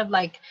it, kind of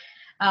like,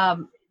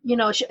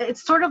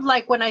 it's sort of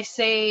like when I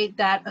say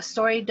that a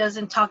story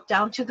doesn't talk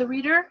down to the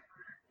reader.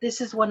 This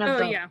is one of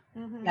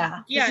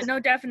no,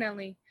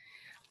 definitely.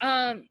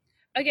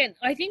 Again,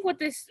 I think what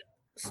this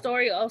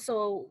story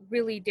also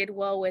really did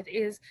well with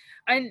is,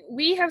 and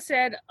we have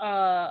said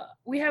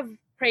we have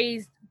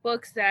praised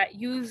books that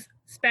use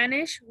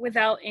Spanish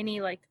without any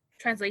like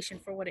translation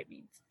for what it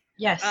means.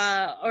 Yes.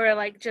 Or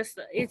like just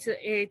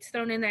it's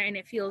thrown in there and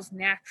it feels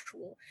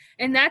natural,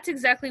 and that's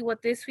exactly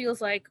what this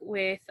feels like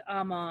with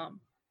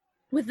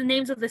the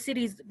names of the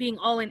cities being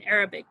all in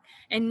Arabic,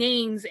 and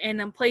names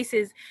and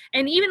places,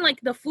 and even like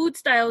the food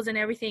styles and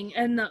everything,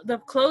 and the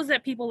clothes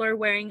that people are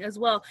wearing as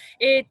well.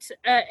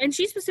 And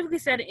she specifically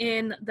said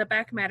in the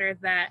back matter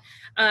that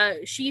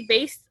she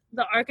based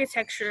the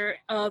architecture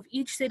of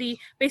each city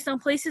based on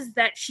places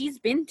that she's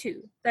been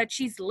to, that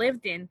she's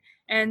lived in,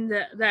 and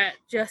that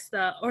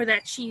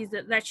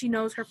she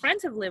knows her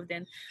friends have lived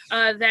in,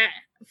 that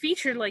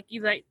featured like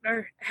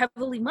are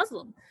heavily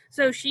Muslim.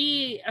 So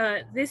she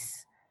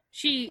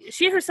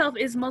herself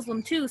is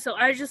Muslim too. So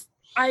I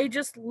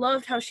just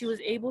loved how she was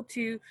able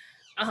to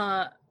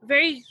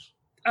very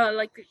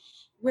like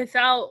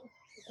without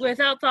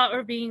thought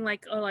or being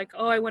like, oh,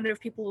 I wonder if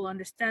people will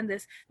understand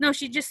this. No,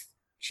 she just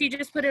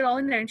put it all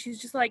in there, and she's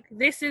just like,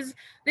 this is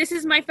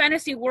my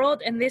fantasy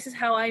world, and this is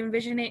how I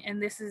envision it,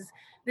 and this is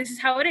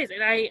how it is.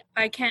 And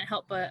I can't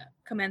help but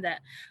commend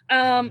that.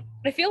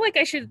 I feel like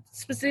I should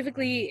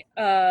specifically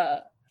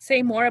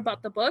say more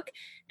about the book.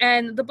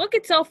 And the book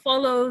itself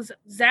follows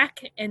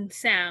Zach and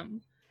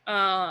Sam.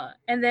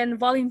 And then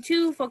volume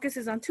 2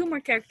 focuses on 2 more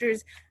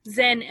characters,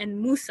 Zen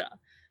and Musa.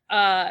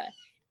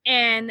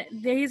 And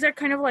these are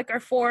kind of like our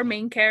 4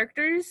 main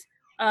characters.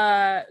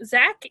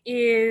 Zach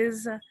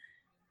is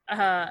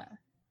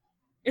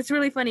it's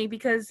really funny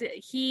because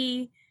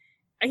he's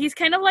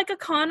kind of like a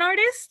con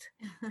artist,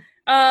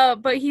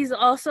 but he's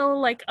also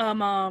like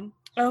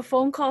a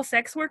phone call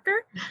sex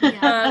worker,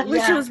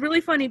 which was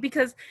really funny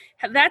because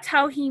that's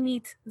how he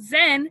meets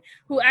Zen,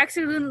 who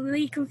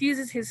accidentally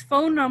confuses his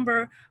phone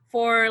number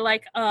for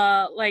like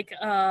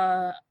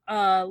a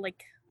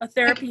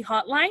therapy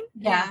hotline.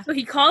 Yeah. So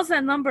he calls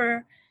that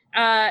number,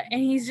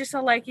 and he's just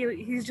like,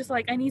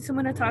 I need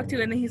someone to talk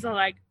to, and then he's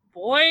like,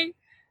 boy,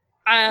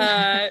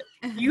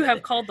 you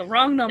have called the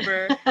wrong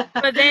number.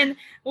 But then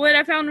what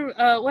I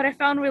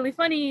found really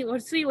funny or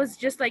sweet was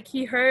just like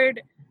he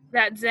heard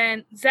that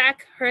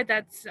Zach heard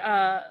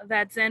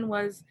that Zen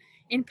was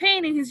in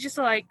pain, and he's just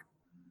like,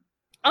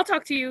 I'll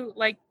talk to you,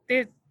 like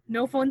there's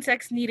no phone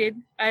sex needed.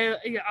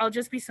 I'll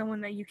just be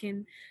someone that you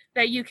can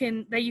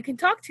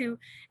talk to.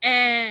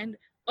 And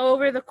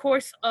over the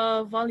course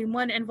of volume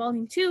 1 and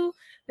volume 2,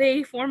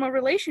 they form a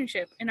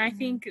relationship, and I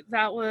think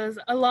that was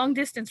a long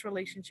distance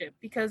relationship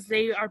because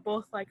they are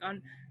both like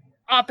on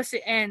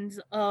opposite ends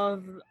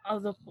of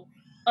the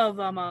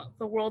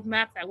world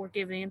map that we're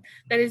given,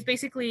 that is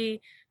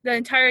basically the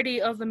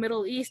entirety of the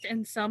Middle East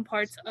and some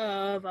parts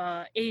of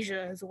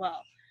Asia as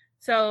well.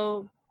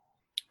 So,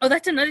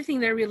 that's another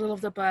thing that I really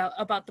loved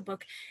about the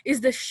book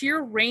is the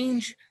sheer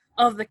range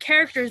of the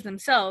characters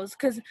themselves,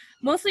 because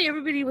mostly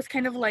everybody was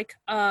kind of like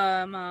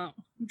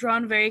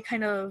drawn very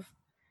kind of,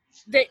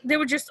 they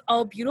were just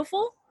all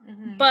beautiful,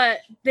 but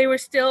they were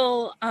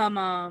still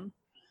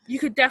you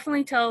could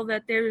definitely tell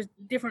that there's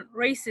different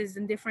races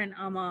and different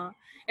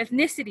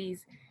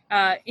ethnicities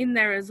in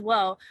there as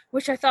well,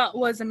 which I thought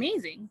was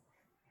amazing.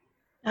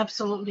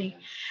 Absolutely.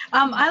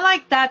 I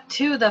like that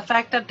too, the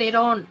fact that they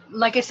don't,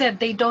 like I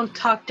said, they don't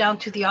talk down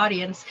to the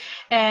audience.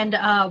 And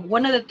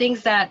one of the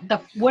things that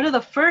one of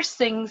the first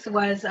things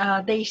was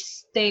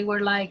they were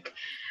like,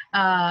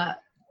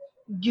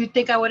 do you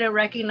think I wouldn't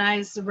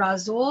recognize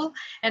Razul?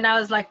 And I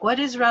was like, what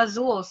is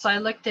Razul? So I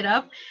looked it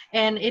up,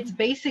 and it's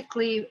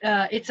basically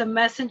it's a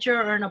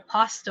messenger or an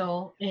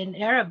apostle in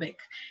Arabic.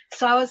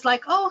 So I was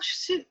like, oh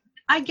shoot,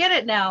 I get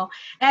it now.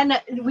 And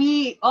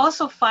we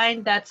also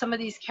find that some of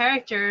these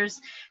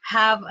characters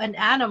have an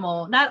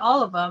animal, not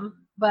all of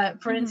them, but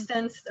for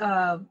instance,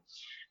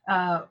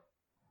 I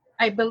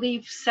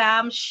believe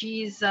Sam,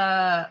 she's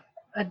a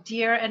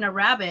deer and a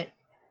rabbit.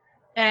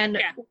 And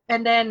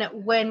then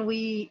when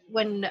the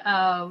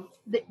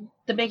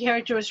main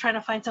character was trying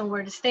to find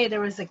somewhere to stay, there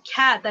was a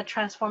cat that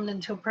transformed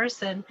into a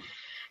person.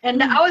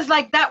 And I was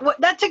like,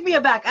 that took me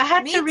aback. I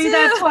had to read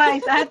that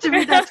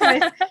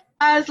twice.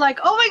 I was like,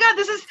 oh my God,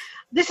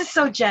 this is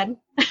so Jen.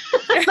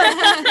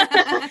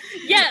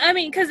 Yeah, I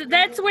mean, because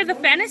that's where the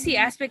fantasy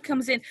aspect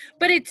comes in,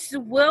 but it's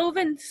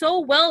woven so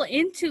well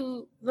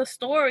into the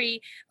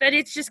story that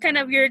it's just kind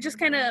of,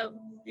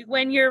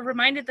 when you're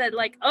reminded that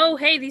like, oh,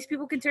 hey, these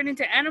people can turn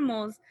into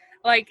animals,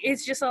 like,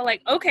 it's just all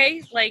like,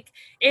 okay, like,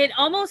 it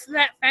almost,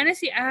 that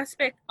fantasy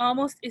aspect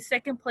almost is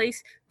second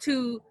place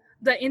to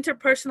the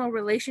interpersonal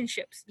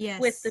relationships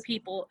with the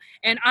people.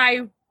 And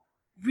I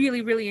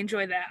really, really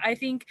enjoy that. I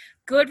think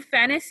good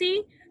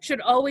fantasy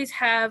should always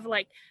have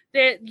like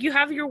that. You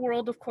have your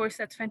world, of course,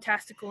 that's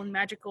fantastical and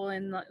magical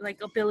and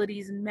like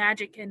abilities and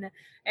magic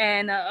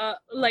and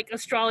like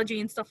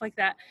astrology and stuff like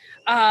that.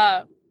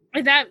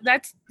 And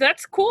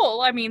that's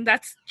cool. I mean,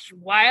 that's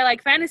why I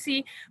like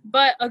fantasy.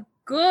 But a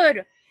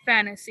good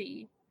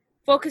fantasy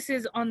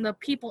focuses on the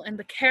people and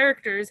the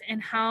characters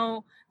and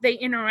how they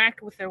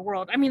interact with their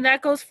world. I mean,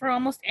 that goes for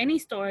almost any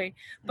story.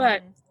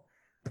 But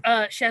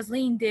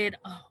Shazleen did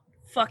a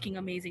fucking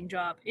amazing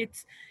job.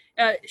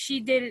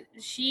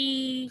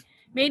 She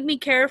made me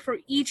care for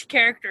each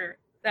character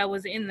that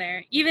was in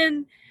there,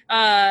 even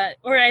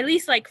or at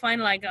least like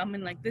find like, I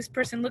mean, like, this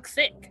person looks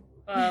sick,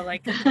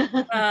 like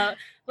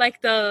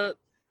the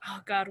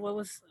oh god, what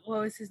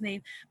was his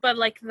name, but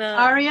like the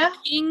Arya,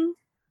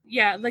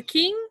 the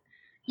king,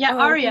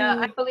 Arya,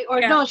 I believe,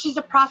 or no, she's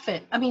a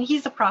prophet. I mean,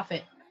 he's a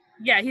prophet.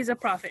 Yeah, he's a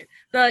prophet.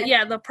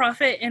 The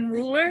prophet and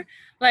ruler.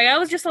 Like, I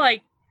was just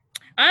like,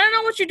 I don't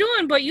know what you're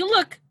doing, but you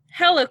look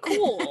hella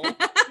cool.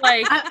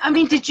 Like, I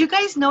mean, did you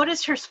guys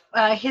notice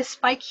his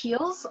spike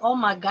heels? Oh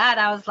my god,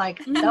 I was like,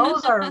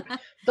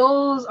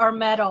 those are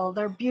metal.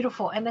 They're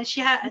beautiful. And then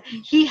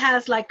he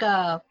has like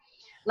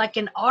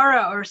an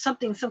aura or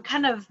something, some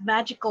kind of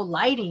magical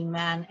lighting,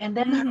 man. And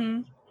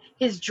then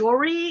his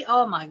jewelry.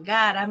 Oh my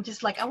god, I'm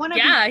just like, I want to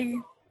be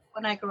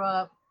when I grow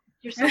up.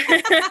 You're so cool.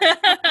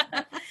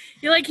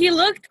 You're like, he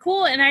looked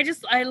cool, and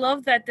I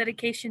love that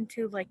dedication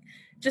to like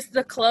just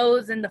the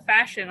clothes and the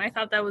fashion. I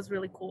thought that was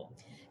really cool.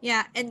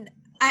 Yeah, and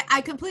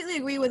I completely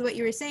agree with what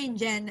you were saying,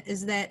 Jen,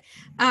 is that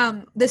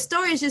the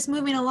story is just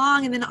moving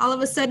along, and then all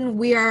of a sudden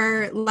we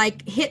are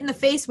like hit in the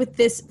face with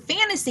this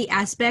fantasy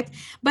aspect,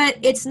 but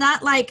it's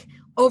not like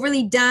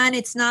overly done.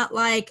 It's not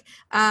like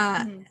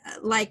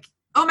like,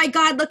 oh my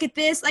god, look at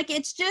this. Like,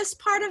 it's just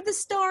part of the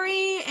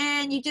story,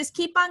 and you just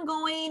keep on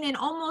going, and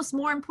almost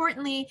more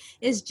importantly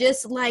is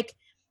just like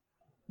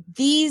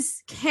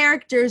these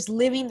characters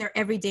living their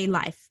everyday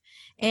life.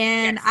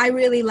 And I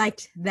really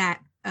liked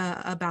that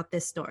about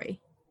this story.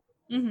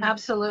 Mm-hmm.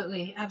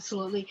 Absolutely.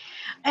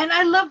 And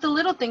I love the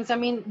little things. I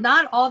mean,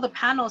 not all the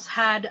panels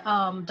had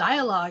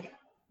dialogue.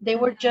 They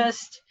were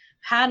just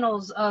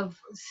panels of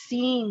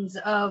scenes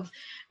of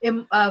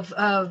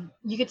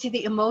you could see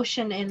the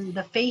emotion in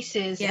the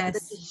faces and the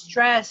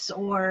distress,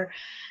 or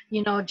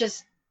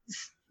just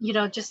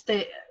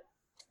the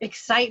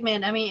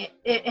excitement. I mean,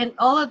 and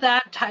all of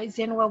that ties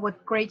in well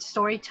with great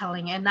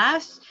storytelling, and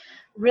that's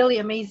really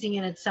amazing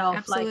in itself.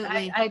 Absolutely.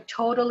 Like I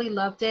totally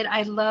loved it.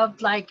 I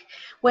loved like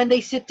when they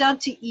sit down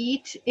to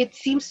eat, it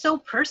seems so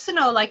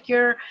personal, like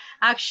you're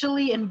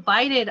actually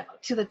invited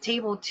to the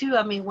table too.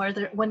 I mean,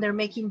 when they're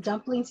making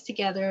dumplings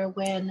together,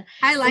 when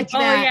I like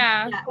that. Oh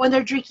yeah, when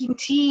they're drinking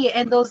tea,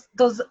 and those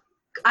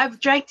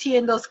I've drank tea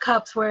in those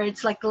cups where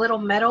it's like the little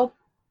metal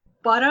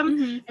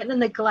bottom and then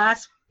the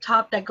glass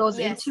top that goes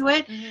into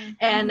it,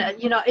 and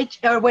it,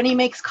 or when he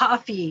makes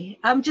coffee,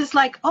 I'm just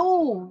like,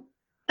 oh,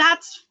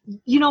 that's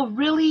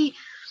really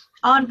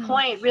on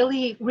point,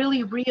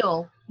 really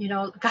real,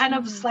 kind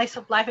of slice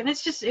of life. And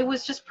it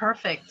was just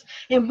perfect.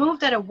 It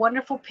moved at a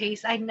wonderful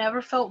pace. I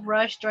never felt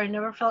rushed, or I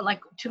never felt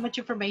like too much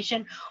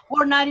information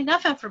or not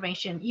enough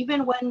information,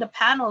 even when the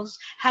panels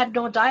had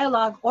no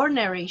dialogue or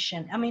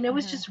narration. I mean, it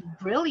was just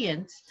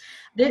brilliant.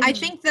 I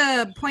think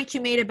the point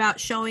you made about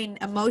showing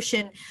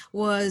emotion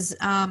was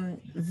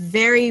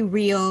very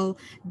real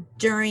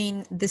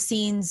during the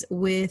scenes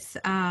with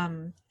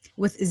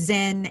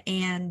Zen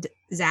and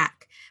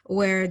Zach,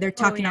 where they're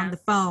talking on the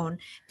phone,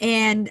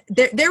 and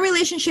their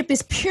relationship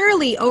is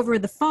purely over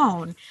the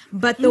phone,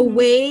 but the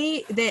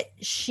way that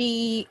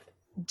she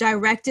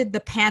directed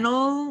the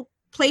panel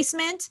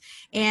placement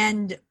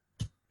and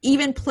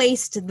even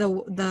placed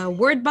the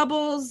word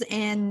bubbles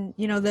and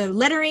the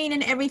lettering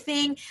and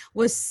everything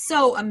was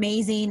so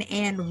amazing,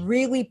 and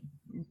really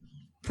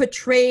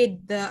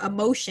portrayed the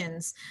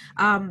emotions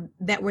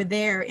that were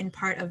there in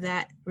part of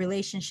that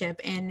relationship,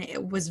 and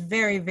it was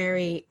very,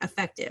 very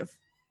effective.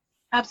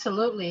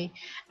 Absolutely.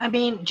 I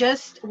mean,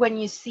 just when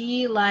you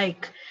see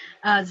like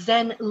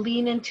Zen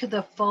lean into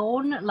the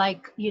phone,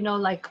 like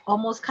like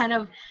almost kind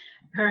of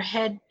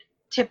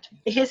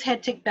his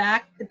head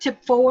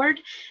tipped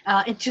forward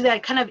into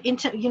that kind of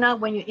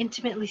when you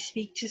intimately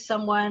speak to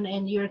someone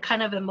and you're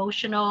kind of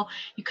emotional,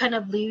 you kind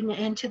of lean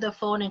into the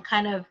phone and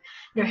kind of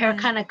your hair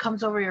kind of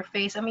comes over your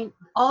face. I mean,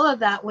 all of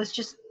that was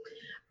just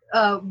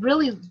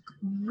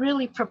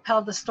really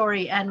propelled the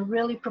story and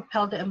really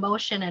propelled the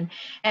emotion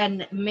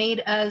and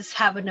made us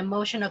have an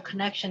emotional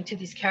connection to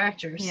these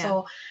characters.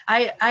 So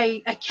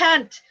I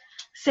can't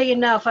say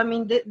enough. I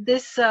mean,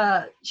 this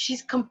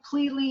she's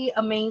completely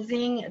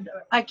amazing.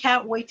 I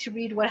can't wait to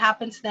read what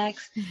happens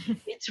next.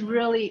 It's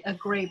really a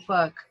great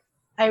book.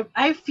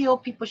 I feel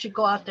people should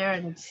go out there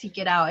and seek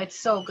it out. It's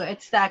so good.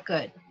 It's that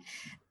good.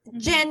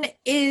 Jen,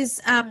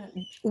 is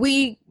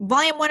we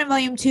volume 1 and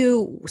volume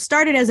 2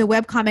 started as a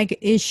webcomic.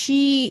 Is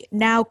she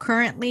now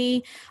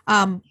currently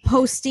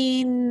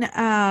posting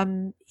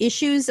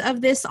issues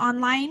of this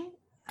online?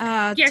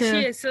 She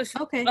is. So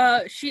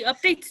she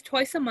updates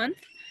twice a month.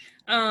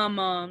 And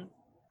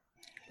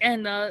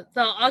the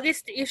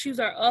August issues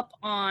are up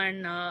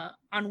on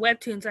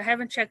Webtoons. I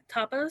haven't checked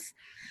Tapas,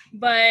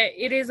 but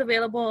it is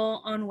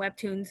available on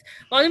Webtoons.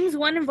 Volumes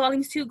 1 and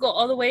Volumes 2 go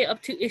all the way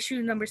up to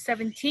issue number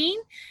 17,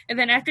 and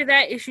then after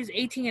that, issues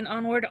 18 and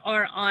onward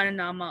are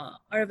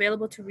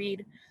available to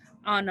read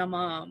on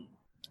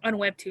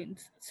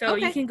Webtoons. So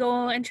you can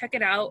go and check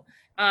it out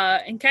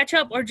and catch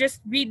up, or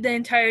just read the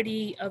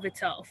entirety of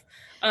itself.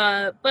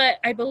 But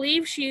I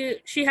believe she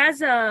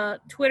has a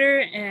Twitter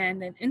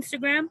and an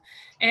Instagram,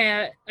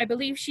 and I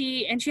believe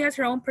she has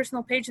her own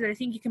personal page that I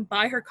think you can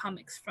buy her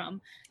comics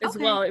from as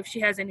well if she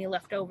has any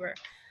left over.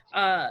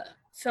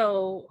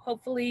 So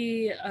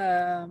hopefully,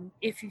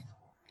 if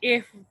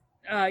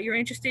you're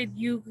interested,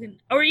 you can,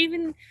 or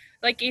even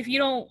like if you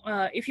don't,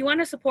 if you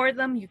want to support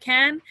them, you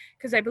can,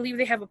 because I believe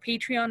they have a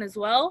Patreon as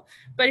well.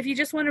 But if you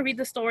just want to read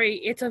the story,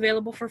 it's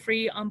available for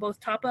free on both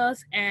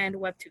Tapas and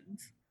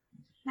Webtoons.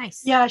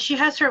 Nice. Yeah, she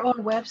has her own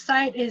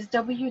website, is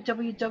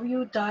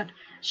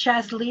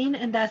www.shazleen,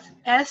 and that's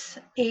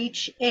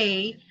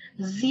SHAZ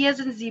as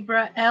in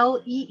zebra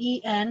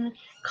LEEN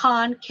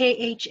Khan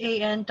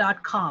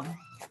KHAN.com.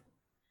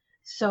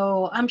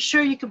 So I'm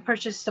sure you can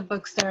purchase the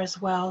books there as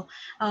well.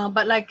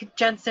 But like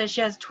Jen said,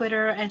 she has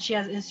Twitter and she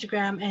has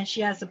Instagram and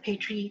she has a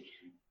Patreon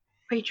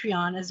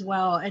as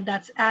well, and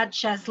that's at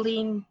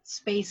Shazleen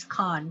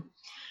Khan.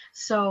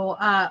 So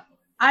I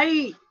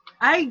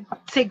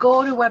say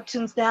go to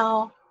Webtoons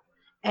now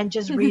and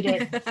just read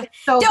it.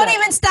 So don't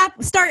even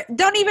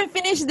don't even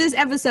finish this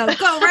episode.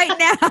 Go right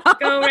now.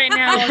 Go right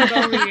now and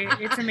go read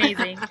it. It's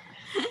amazing.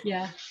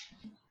 Yeah.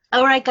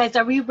 All right, guys,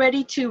 are we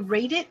ready to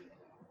rate it?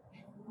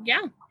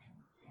 Yeah.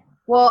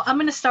 Well, I'm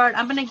going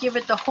to give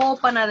it the whole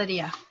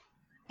panaderia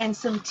and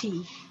some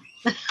tea.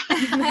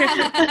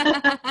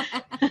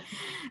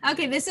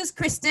 Okay, this is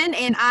Kristen,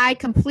 and I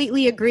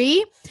completely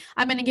agree.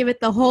 I'm going to give it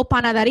the whole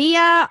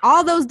panaderia,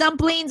 all those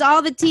dumplings,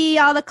 all the tea,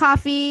 all the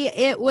coffee.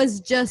 It was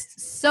just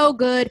so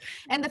good.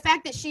 And the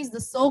fact that she's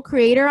the sole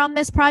creator on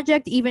this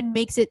project even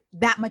makes it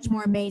that much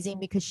more amazing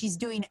because she's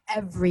doing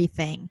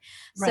everything.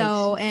 Right.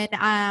 So,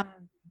 and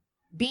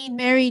being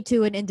married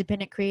to an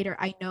independent creator,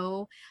 I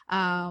know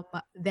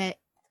that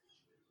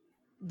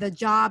the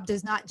job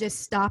does not just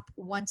stop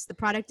once the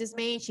product is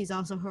made. She's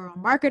also her own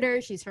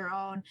marketer. She's her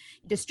own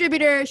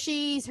distributor.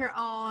 She's her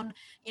own,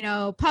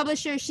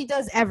 publisher. She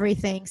does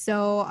everything.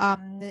 So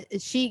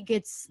she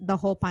gets the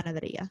whole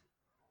panaderia.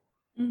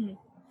 Mm-hmm.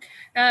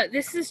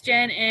 This is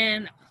Jen,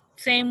 and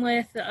same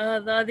with the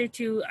other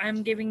two.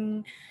 I'm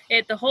giving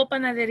it the whole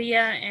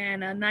panaderia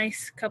and a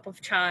nice cup of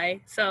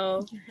chai.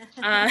 So,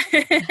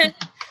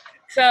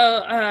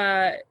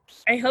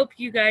 I hope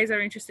you guys are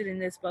interested in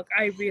this book.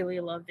 I really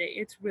loved it.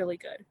 It's really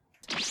good.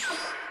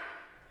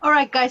 All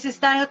right, guys,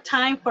 it's now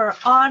time for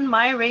On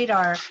My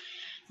Radar.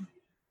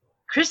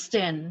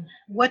 Kristen,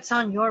 what's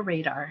on your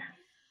radar?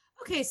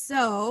 Okay,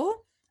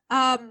 so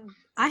I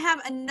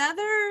have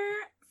another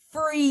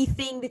free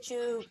thing that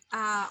you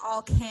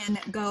all can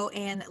go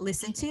and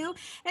listen to.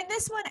 And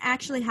this one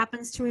actually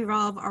happens to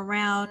revolve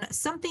around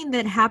something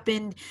that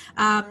happened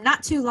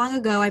not too long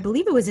ago. I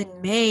believe it was in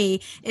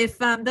May. If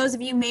those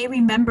of you may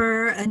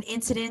remember an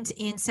incident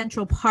in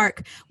Central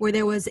Park where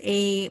there was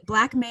a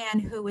black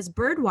man who was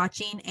bird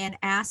watching and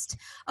asked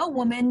a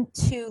woman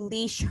to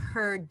leash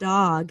her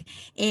dog.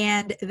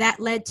 And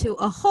that led to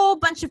a whole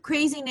bunch of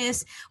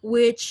craziness,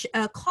 which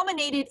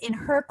culminated in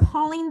her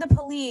calling the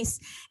police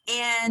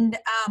and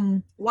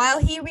while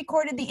he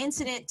recorded the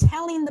incident,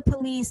 telling the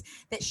police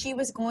that she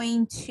was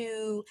going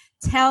to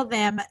tell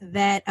them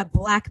that a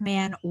black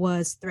man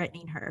was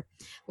threatening her.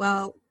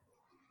 Well,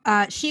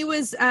 she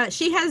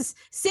has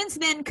since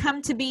then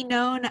come to be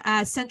known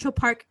as Central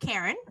Park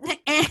Karen,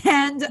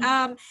 and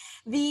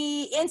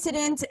the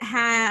incident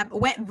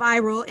went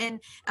viral, and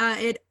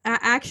it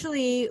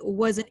actually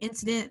was an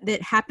incident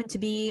that happened to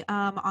be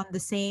on the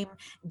same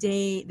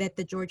day that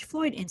the George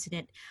Floyd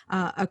incident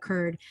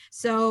occurred.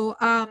 So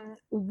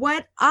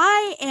what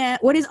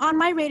is on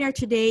my radar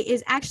today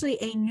is actually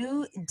a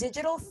new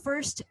digital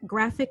first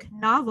graphic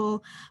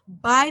novel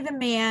by the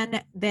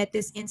man that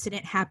this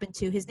incident happened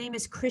to. His name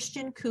is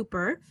Christian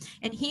Cooper,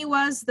 and he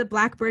was the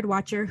black bird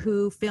watcher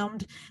who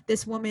filmed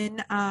this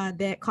woman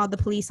that called the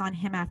police on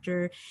him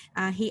after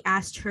he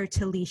asked her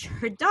to leash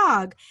her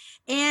dog.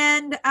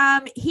 And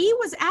he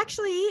was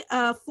actually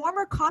a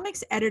former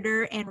comics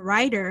editor and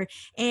writer,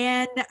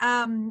 and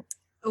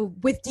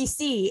with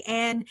DC,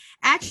 and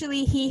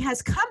actually he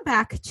has come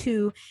back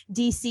to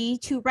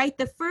DC to write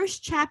the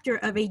first chapter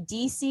of a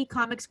DC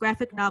Comics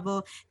graphic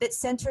novel that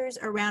centers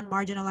around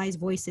marginalized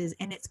voices,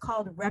 and it's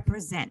called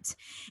Represent.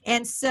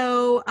 And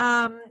so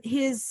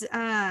his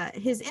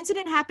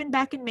incident happened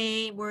back in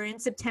May. We're in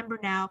September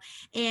now,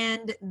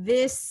 and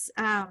this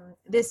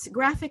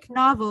graphic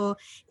novel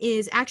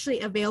is actually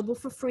available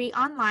for free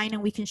online,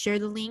 and we can share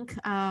the link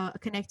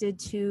connected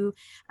to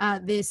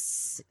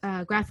this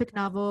graphic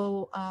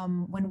novel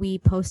when we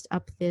post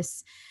up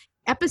this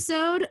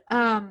episode.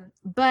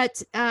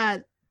 But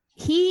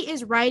he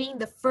is writing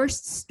the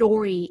first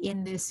story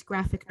in this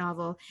graphic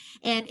novel,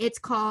 and it's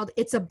called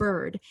It's a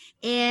Bird.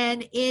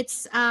 And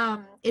it's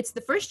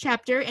the first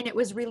chapter, and it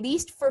was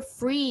released for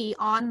free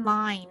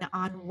online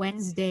on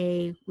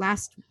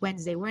last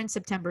Wednesday. We're in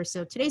September,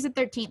 so today's the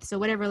 13th, so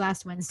whatever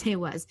last Wednesday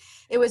was.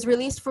 It was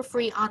released for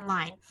free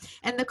online.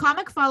 And the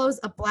comic follows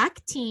a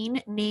black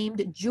teen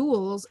named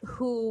Jules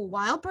who,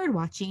 while bird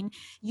watching,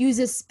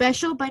 uses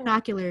special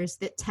binoculars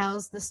that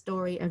tells the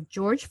story of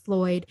George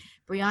Floyd,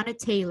 Breonna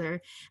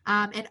Taylor,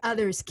 and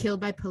others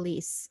killed by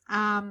police.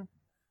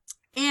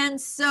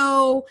 And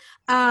so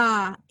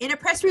in a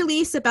press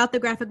release about the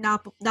graphic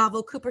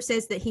novel, Cooper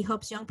says that he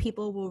hopes young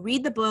people will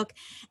read the book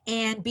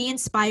and be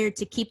inspired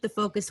to keep the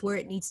focus where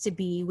it needs to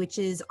be, which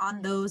is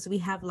on those we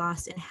have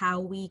lost and how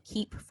we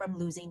keep from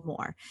losing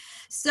more.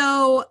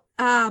 So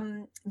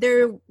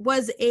there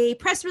was a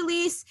press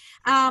release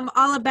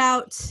all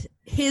about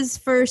his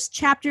first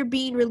chapter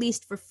being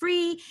released for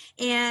free.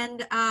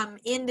 And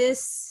in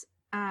this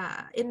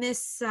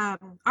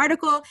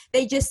article,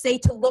 they just say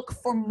to look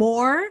for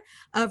more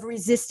of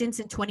resistance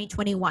in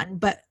 2021.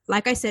 But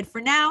like I said, for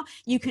now,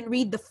 you can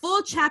read the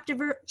full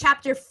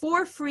chapter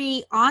for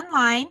free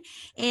online,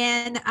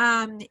 and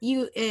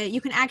you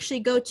can actually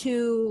go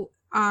to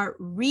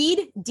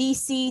readdc.com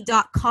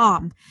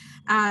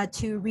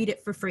to read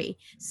it for free.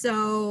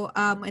 So,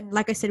 and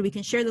like I said, we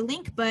can share the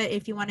link, but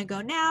if you want to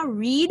go now,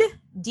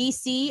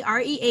 readdc,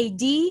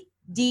 readdc.com.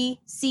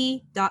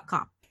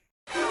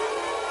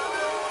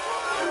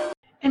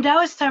 And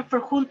now it's time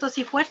for Juntos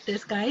y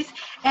Fuertes, guys.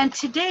 And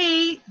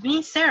today,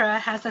 me, Sarah,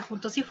 has a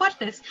Juntos y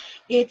Fuertes.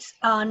 It's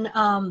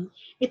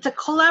it's a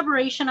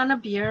collaboration on a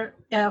beer.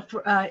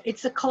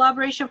 It's a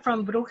collaboration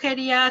from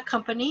Brujeria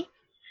Company.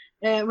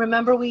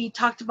 Remember, we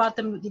talked about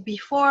them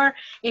before.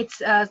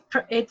 It's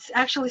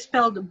actually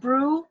spelled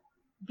brew,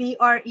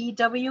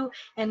 B-R-E-W,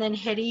 and then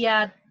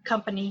Heria,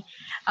 company.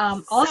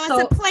 Also, so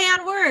it's a play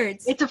on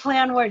words. It's a play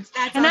on words.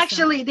 That's and awesome.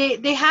 Actually,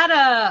 they had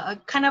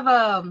a kind of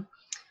a,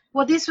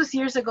 well, this was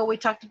years ago. We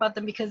talked about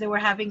them because they were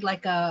having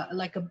like a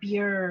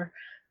beer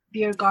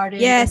garden.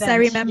 Yes, event. I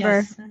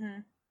remember.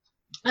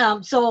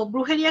 Yes. So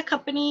Brujeria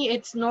Company,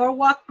 it's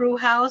Norwalk Brew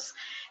House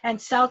and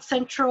South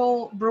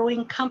Central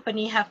Brewing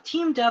Company have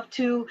teamed up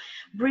to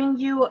bring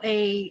you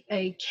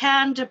a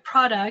canned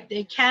product,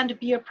 a canned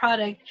beer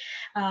product.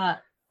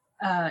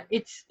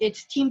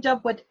 It's teamed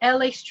up with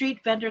LA Street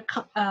Vendor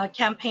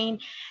campaign,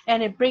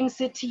 and it brings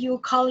it to you,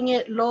 calling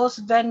it Los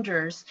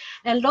Vendors.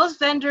 And Los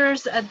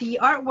Vendors, the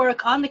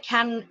artwork on the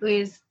can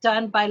is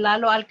done by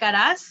Lalo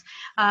Alcaraz,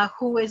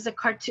 who is the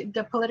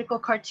political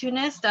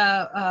cartoonist,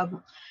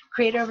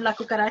 creator of La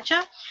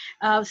Cucaracha.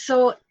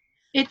 So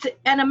it's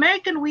an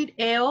American wheat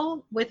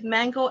ale with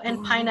mango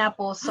and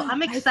pineapple. So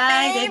I'm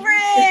excited.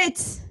 My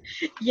favorite.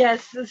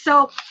 Yes.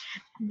 So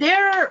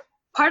they're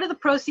part of the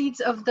proceeds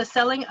of the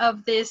selling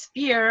of this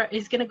beer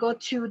is going to go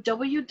to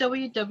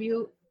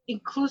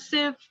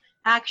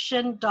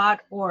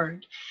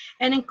www.inclusiveaction.org.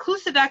 And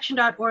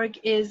inclusiveaction.org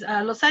is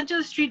Los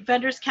Angeles Street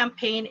Vendors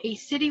Campaign, a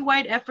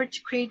citywide effort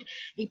to create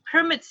a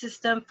permit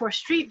system for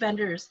street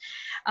vendors.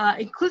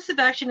 Inclusive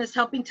Action is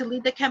helping to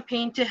lead the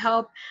campaign to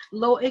help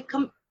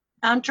low-income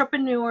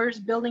entrepreneurs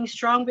building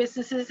strong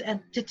businesses and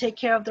to take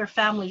care of their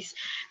families.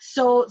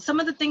 So some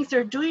of the things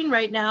they're doing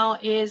right now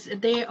is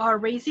they are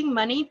raising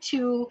money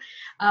to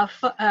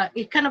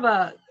kind of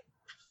a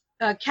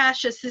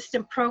cash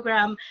assistance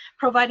program,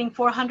 providing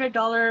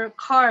 $400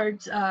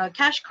 cards,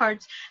 cash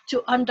cards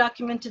to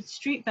undocumented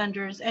street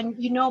vendors. And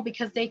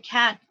because they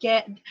can't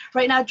get,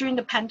 right now during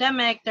the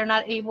pandemic, they're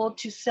not able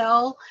to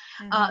sell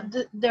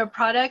their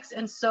products.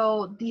 And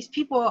so these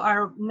people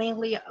are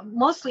mostly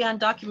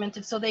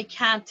undocumented, so they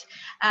can't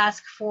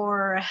ask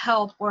for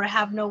help or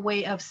have no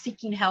way of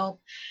seeking help.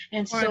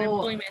 And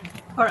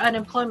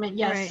unemployment,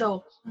 yes. Right.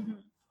 So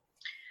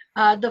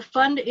the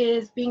fund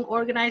is being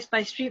organized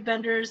by street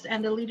vendors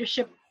and the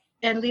leadership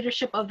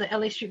of the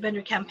LA Street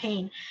Vendor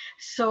Campaign.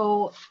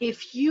 So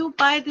if you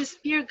buy this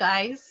beer,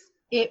 guys,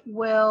 it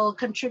will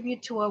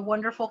contribute to a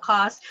wonderful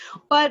cause.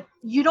 But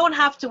you don't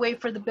have to wait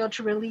for the bill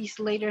to release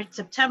later in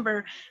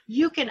September.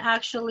 You can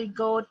actually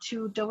go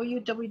to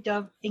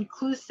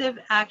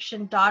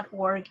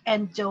www.inclusiveaction.org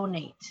and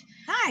donate.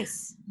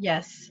 Nice.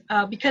 Yes,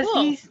 because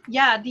cool.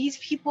 these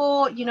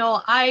people,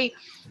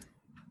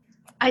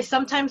 I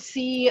sometimes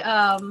see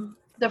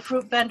the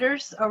fruit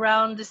vendors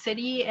around the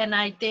city, and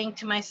I think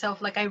to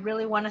myself, like, I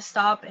really want to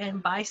stop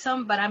and buy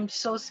some, but I'm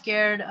so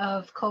scared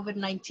of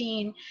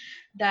COVID-19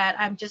 that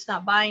I'm just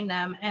not buying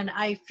them. And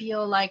I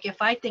feel like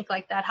if I think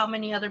like that, how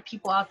many other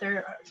people out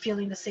there are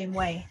feeling the same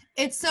way?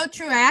 It's so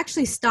true. I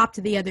actually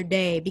stopped the other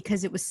day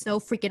because it was so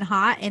freaking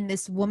hot, and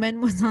this woman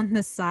was on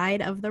the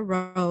side of the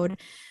road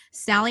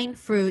selling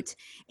fruit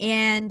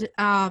and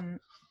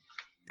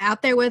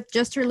out there with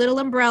just her little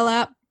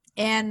umbrella.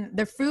 And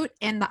the fruit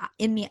and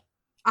in the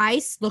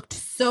ice looked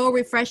so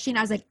refreshing.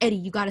 I was like, Eddie,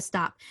 you got to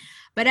stop.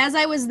 But as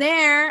I was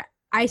there,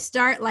 I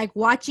start like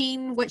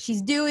watching what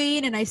she's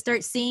doing, and I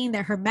start seeing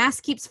that her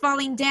mask keeps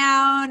falling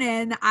down.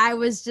 And I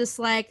was just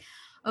like,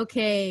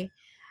 okay,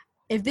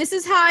 if this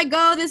is how I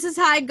go, this is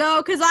how I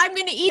go, because I'm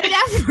going to eat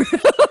that fruit.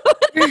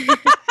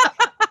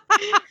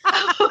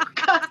 Oh,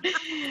 God.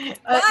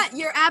 But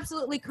you're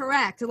absolutely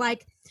correct.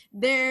 Like,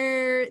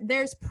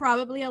 there's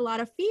probably a lot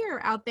of fear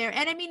out there,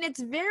 and I mean,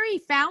 it's very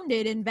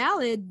founded and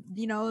valid,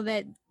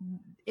 that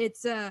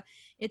it's a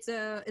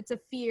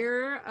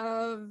fear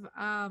of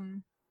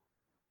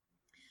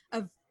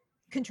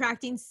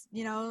contracting,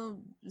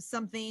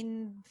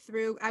 something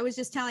through. I was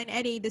just telling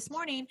Eddie this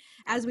morning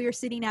as we were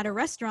sitting at a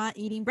restaurant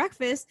eating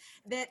breakfast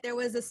that there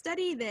was a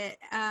study that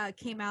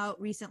came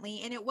out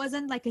recently, and it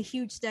wasn't like a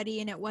huge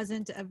study, and it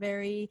wasn't a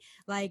very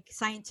like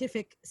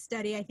scientific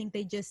study. I think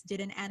they just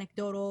did an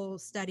anecdotal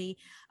study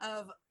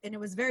and it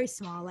was very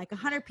small, like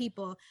 100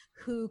 people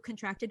who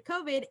contracted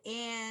COVID,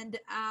 and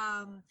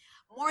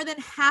more than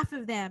half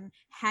of them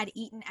had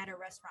eaten at a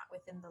restaurant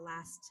within the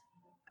last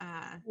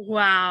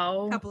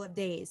couple of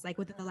days, like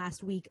within the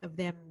last week of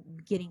them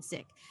getting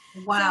sick.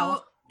 Wow.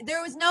 So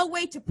there was no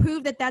way to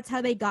prove that that's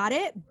how they got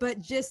it, but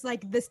just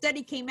like the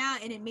study came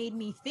out, and it made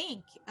me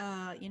think,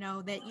 that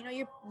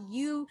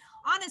you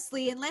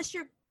honestly, unless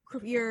you're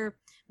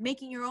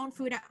making your own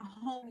food at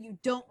home, you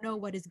don't know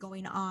what is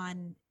going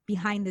on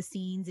behind the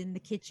scenes in the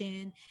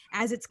kitchen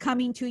as it's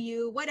coming to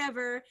you,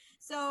 whatever.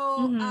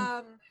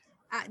 So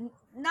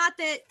not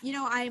that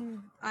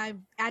I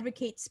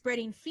advocate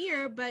spreading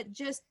fear, but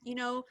just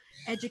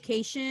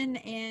education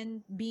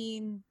and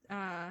being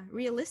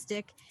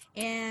realistic.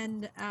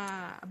 And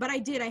but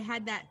I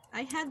had that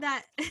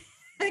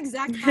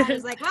exact thought. I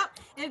was like, well,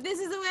 if this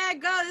is the way I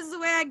go, this is the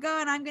way I go,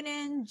 and I'm gonna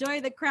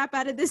enjoy the crap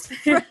out of this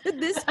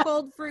this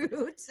cold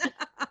fruit.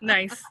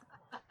 Nice.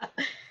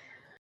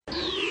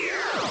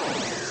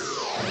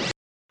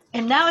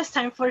 And now it's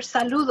time for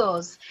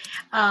saludos.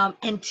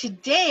 And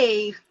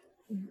today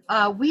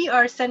we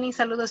are sending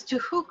saludos to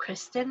who,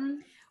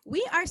 Kristen?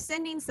 We are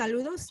sending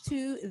saludos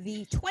to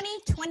the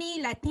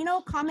 2020 Latino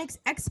Comics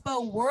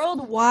Expo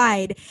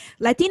worldwide.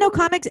 Latino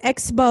Comics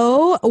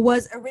Expo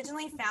was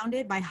originally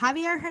founded by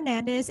Javier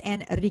Hernandez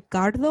and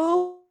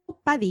Ricardo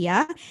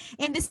Padilla,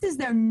 and this is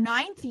their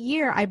 9th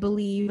year, I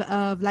believe,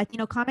 of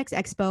Latino Comics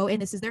Expo,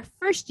 and this is their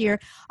first year,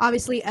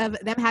 obviously, of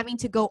them having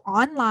to go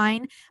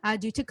online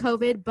due to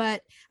COVID,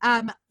 but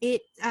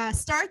it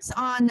starts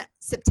on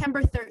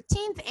September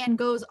 13th and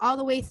goes all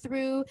the way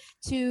through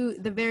to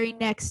the very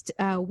next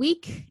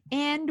week,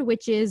 and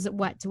which is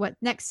what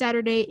next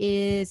Saturday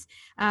is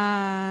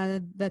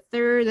the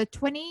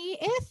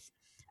 20th.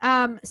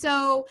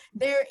 So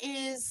there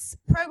is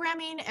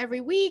programming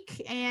every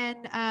week,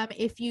 and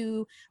if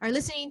you are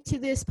listening to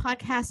this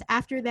podcast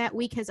after that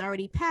week has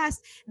already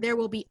passed, there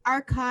will be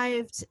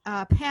archived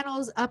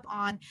panels up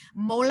on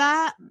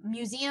MOLA,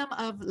 Museum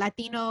of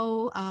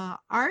Latino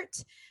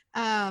Art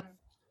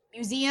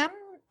Museum,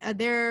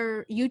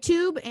 their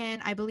YouTube,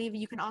 and I believe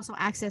you can also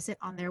access it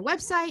on their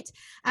website,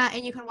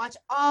 and you can watch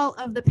all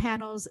of the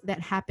panels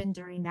that happen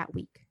during that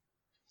week.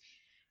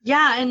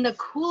 Yeah, and the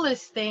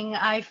coolest thing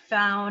I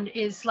found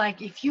is,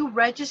 like, if you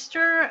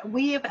register,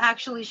 we have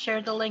actually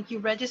shared the link. You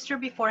register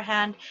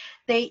beforehand,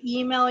 they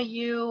email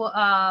you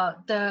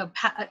the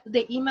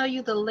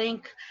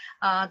link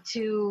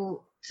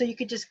so you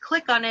could just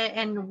click on it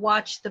and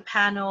watch the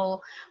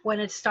panel when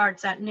it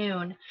starts at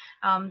noon.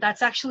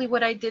 That's actually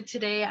what I did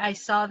today. I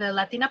saw the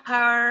Latina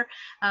Power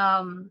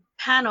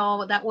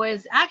panel that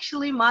was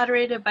actually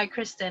moderated by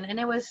Kristen, and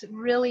it was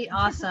really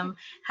awesome.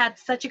 Had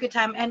such a good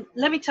time. And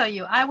let me tell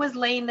you, I was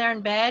laying there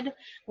in bed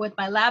with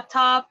my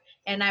laptop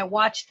and I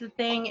watched the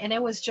thing, and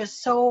it was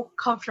just so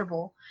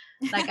comfortable.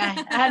 Like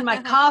I had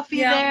my coffee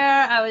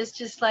there. I was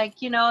just like,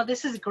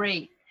 this is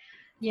great.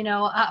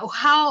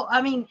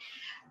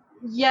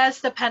 Yes,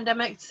 the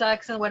pandemic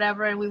sucks and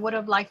whatever, and we would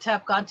have liked to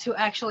have gone to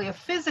actually a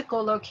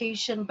physical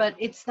location, but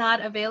it's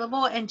not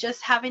available. And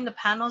just having the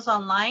panels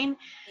online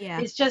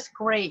is just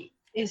great.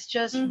 It's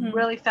just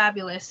really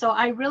fabulous. So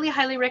I really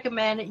highly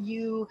recommend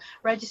you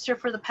register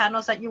for the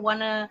panels that you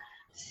want to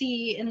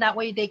see, and that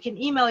way they can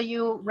email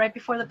you right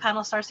before the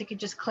panel starts. You can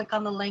just click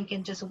on the link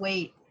and just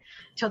wait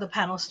till the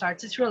panel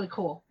starts. It's really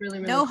cool. Really,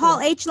 really cool. No Hall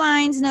H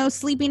lines, no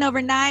sleeping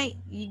overnight.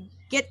 You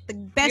get the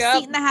best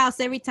seat in the house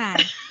every time.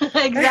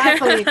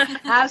 Exactly.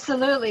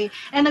 Absolutely.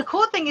 And the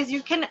cool thing is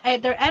they're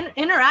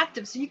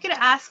interactive, so you can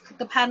ask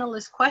the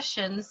panelists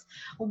questions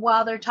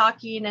while they're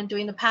talking and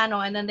doing the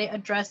panel, and then they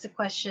address the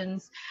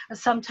questions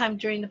sometime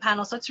during the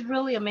panel. So it's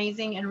really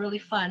amazing and really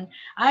fun.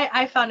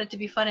 I found it to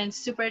be fun and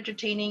super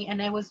entertaining,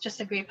 and it was just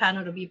a great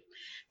panel to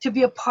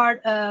be a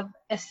part of,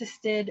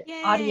 assisted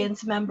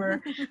audience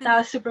member. That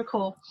was super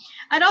cool.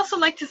 I'd also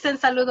like to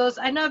send saludos.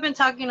 I know I've been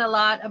talking a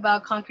lot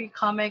about Concrete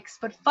Comics,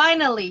 but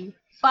finally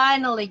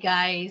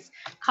guys,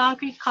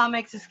 Concrete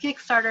Comics'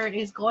 Kickstarter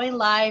is going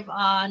live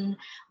on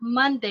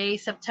Monday,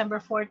 September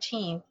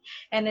 14th,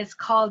 and it's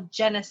called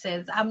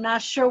Genesis. I'm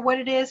not sure what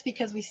it is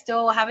because we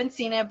still haven't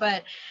seen it,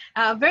 but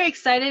I'm very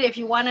excited. If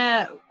you want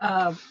to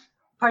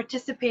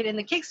participate in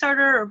the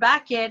Kickstarter or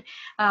back it,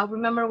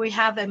 remember we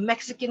have a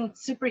Mexican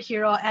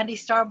superhero, Andy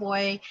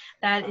Starboy,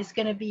 that is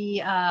going to be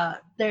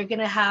they're going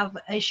to have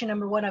issue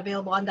number 1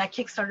 available on that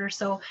Kickstarter.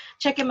 So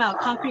check them out,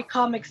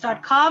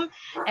 concretecomics.com,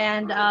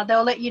 and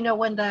they'll let you know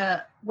when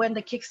the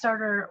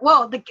Kickstarter,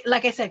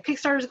 like I said,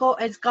 Kickstarter's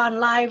is gone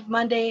live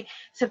Monday,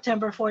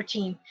 September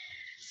 14th.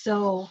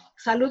 So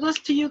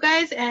saludos to you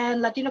guys,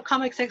 and Latino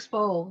Comics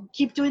Expo.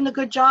 Keep doing the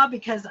good job,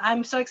 because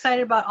I'm so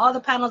excited about all the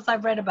panels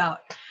I've read about.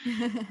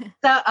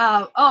 So,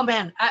 oh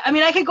man,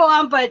 I could go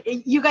on, but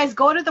you guys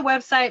go to the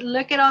website,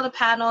 look at all the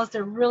panels.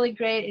 They're really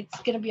great. It's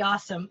going to be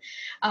awesome.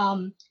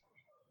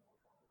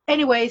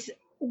 Anyways,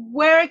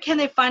 where can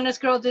they find us,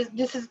 girl?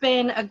 This has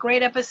been a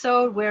great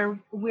episode.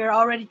 We're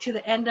already to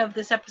the end of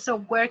this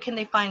episode. Where can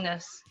they find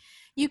us?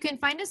 You can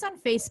find us on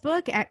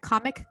Facebook at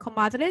Comic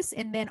Comadres,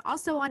 and then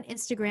also on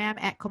Instagram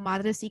at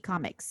Comadres y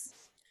Comics.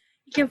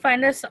 You can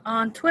find us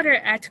on Twitter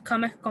at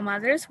Comic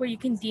Comadres, where you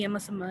can DM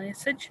us a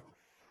message.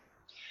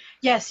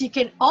 Yes, you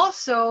can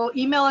also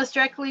email us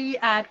directly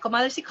at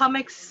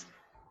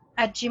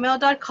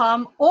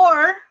comadresycomics@gmail.com,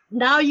 or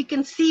now you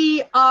can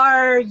see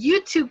our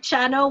YouTube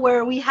channel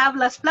where we have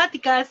Las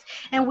Platicas,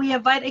 and we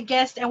invite a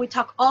guest and we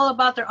talk all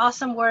about their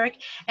awesome work.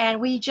 And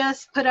we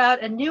just put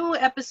out a new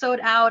episode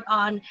out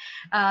on,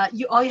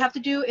 all you have to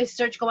do is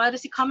search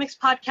Comadres y Comics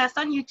podcast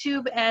on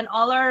YouTube, and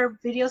all our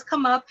videos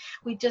come up.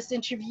 We just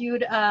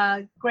interviewed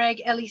Greg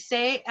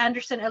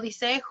Anderson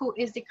Elise, who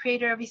is the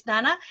creator of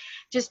Isnana.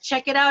 Just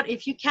check it out.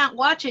 If you can't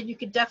watch it, you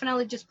could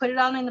definitely just put it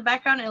on in the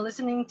background and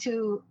listen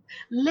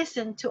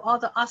to all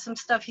the awesome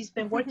stuff he's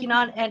been working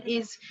on and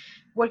is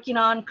working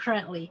on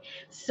currently.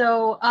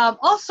 So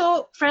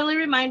also, friendly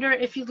reminder,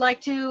 if you'd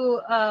like to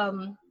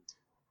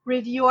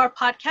review our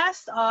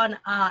podcast on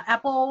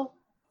Apple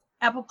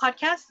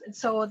Podcasts,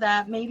 so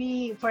that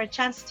maybe for a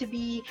chance to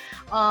be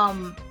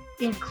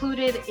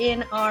included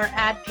in our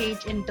ad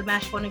page in the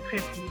Mashbone and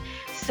Crafty.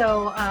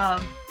 So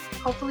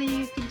hopefully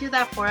you can do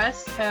that for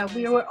us.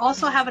 We will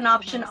also have an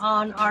option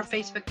on our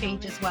Facebook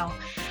page as well.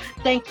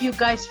 Thank you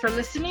guys for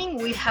listening.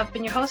 We have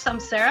been your hosts. I'm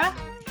Sarah.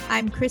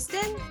 I'm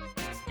Kristen.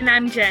 And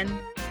I'm Jen.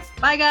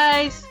 Bye,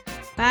 guys.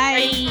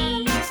 Bye. Bye.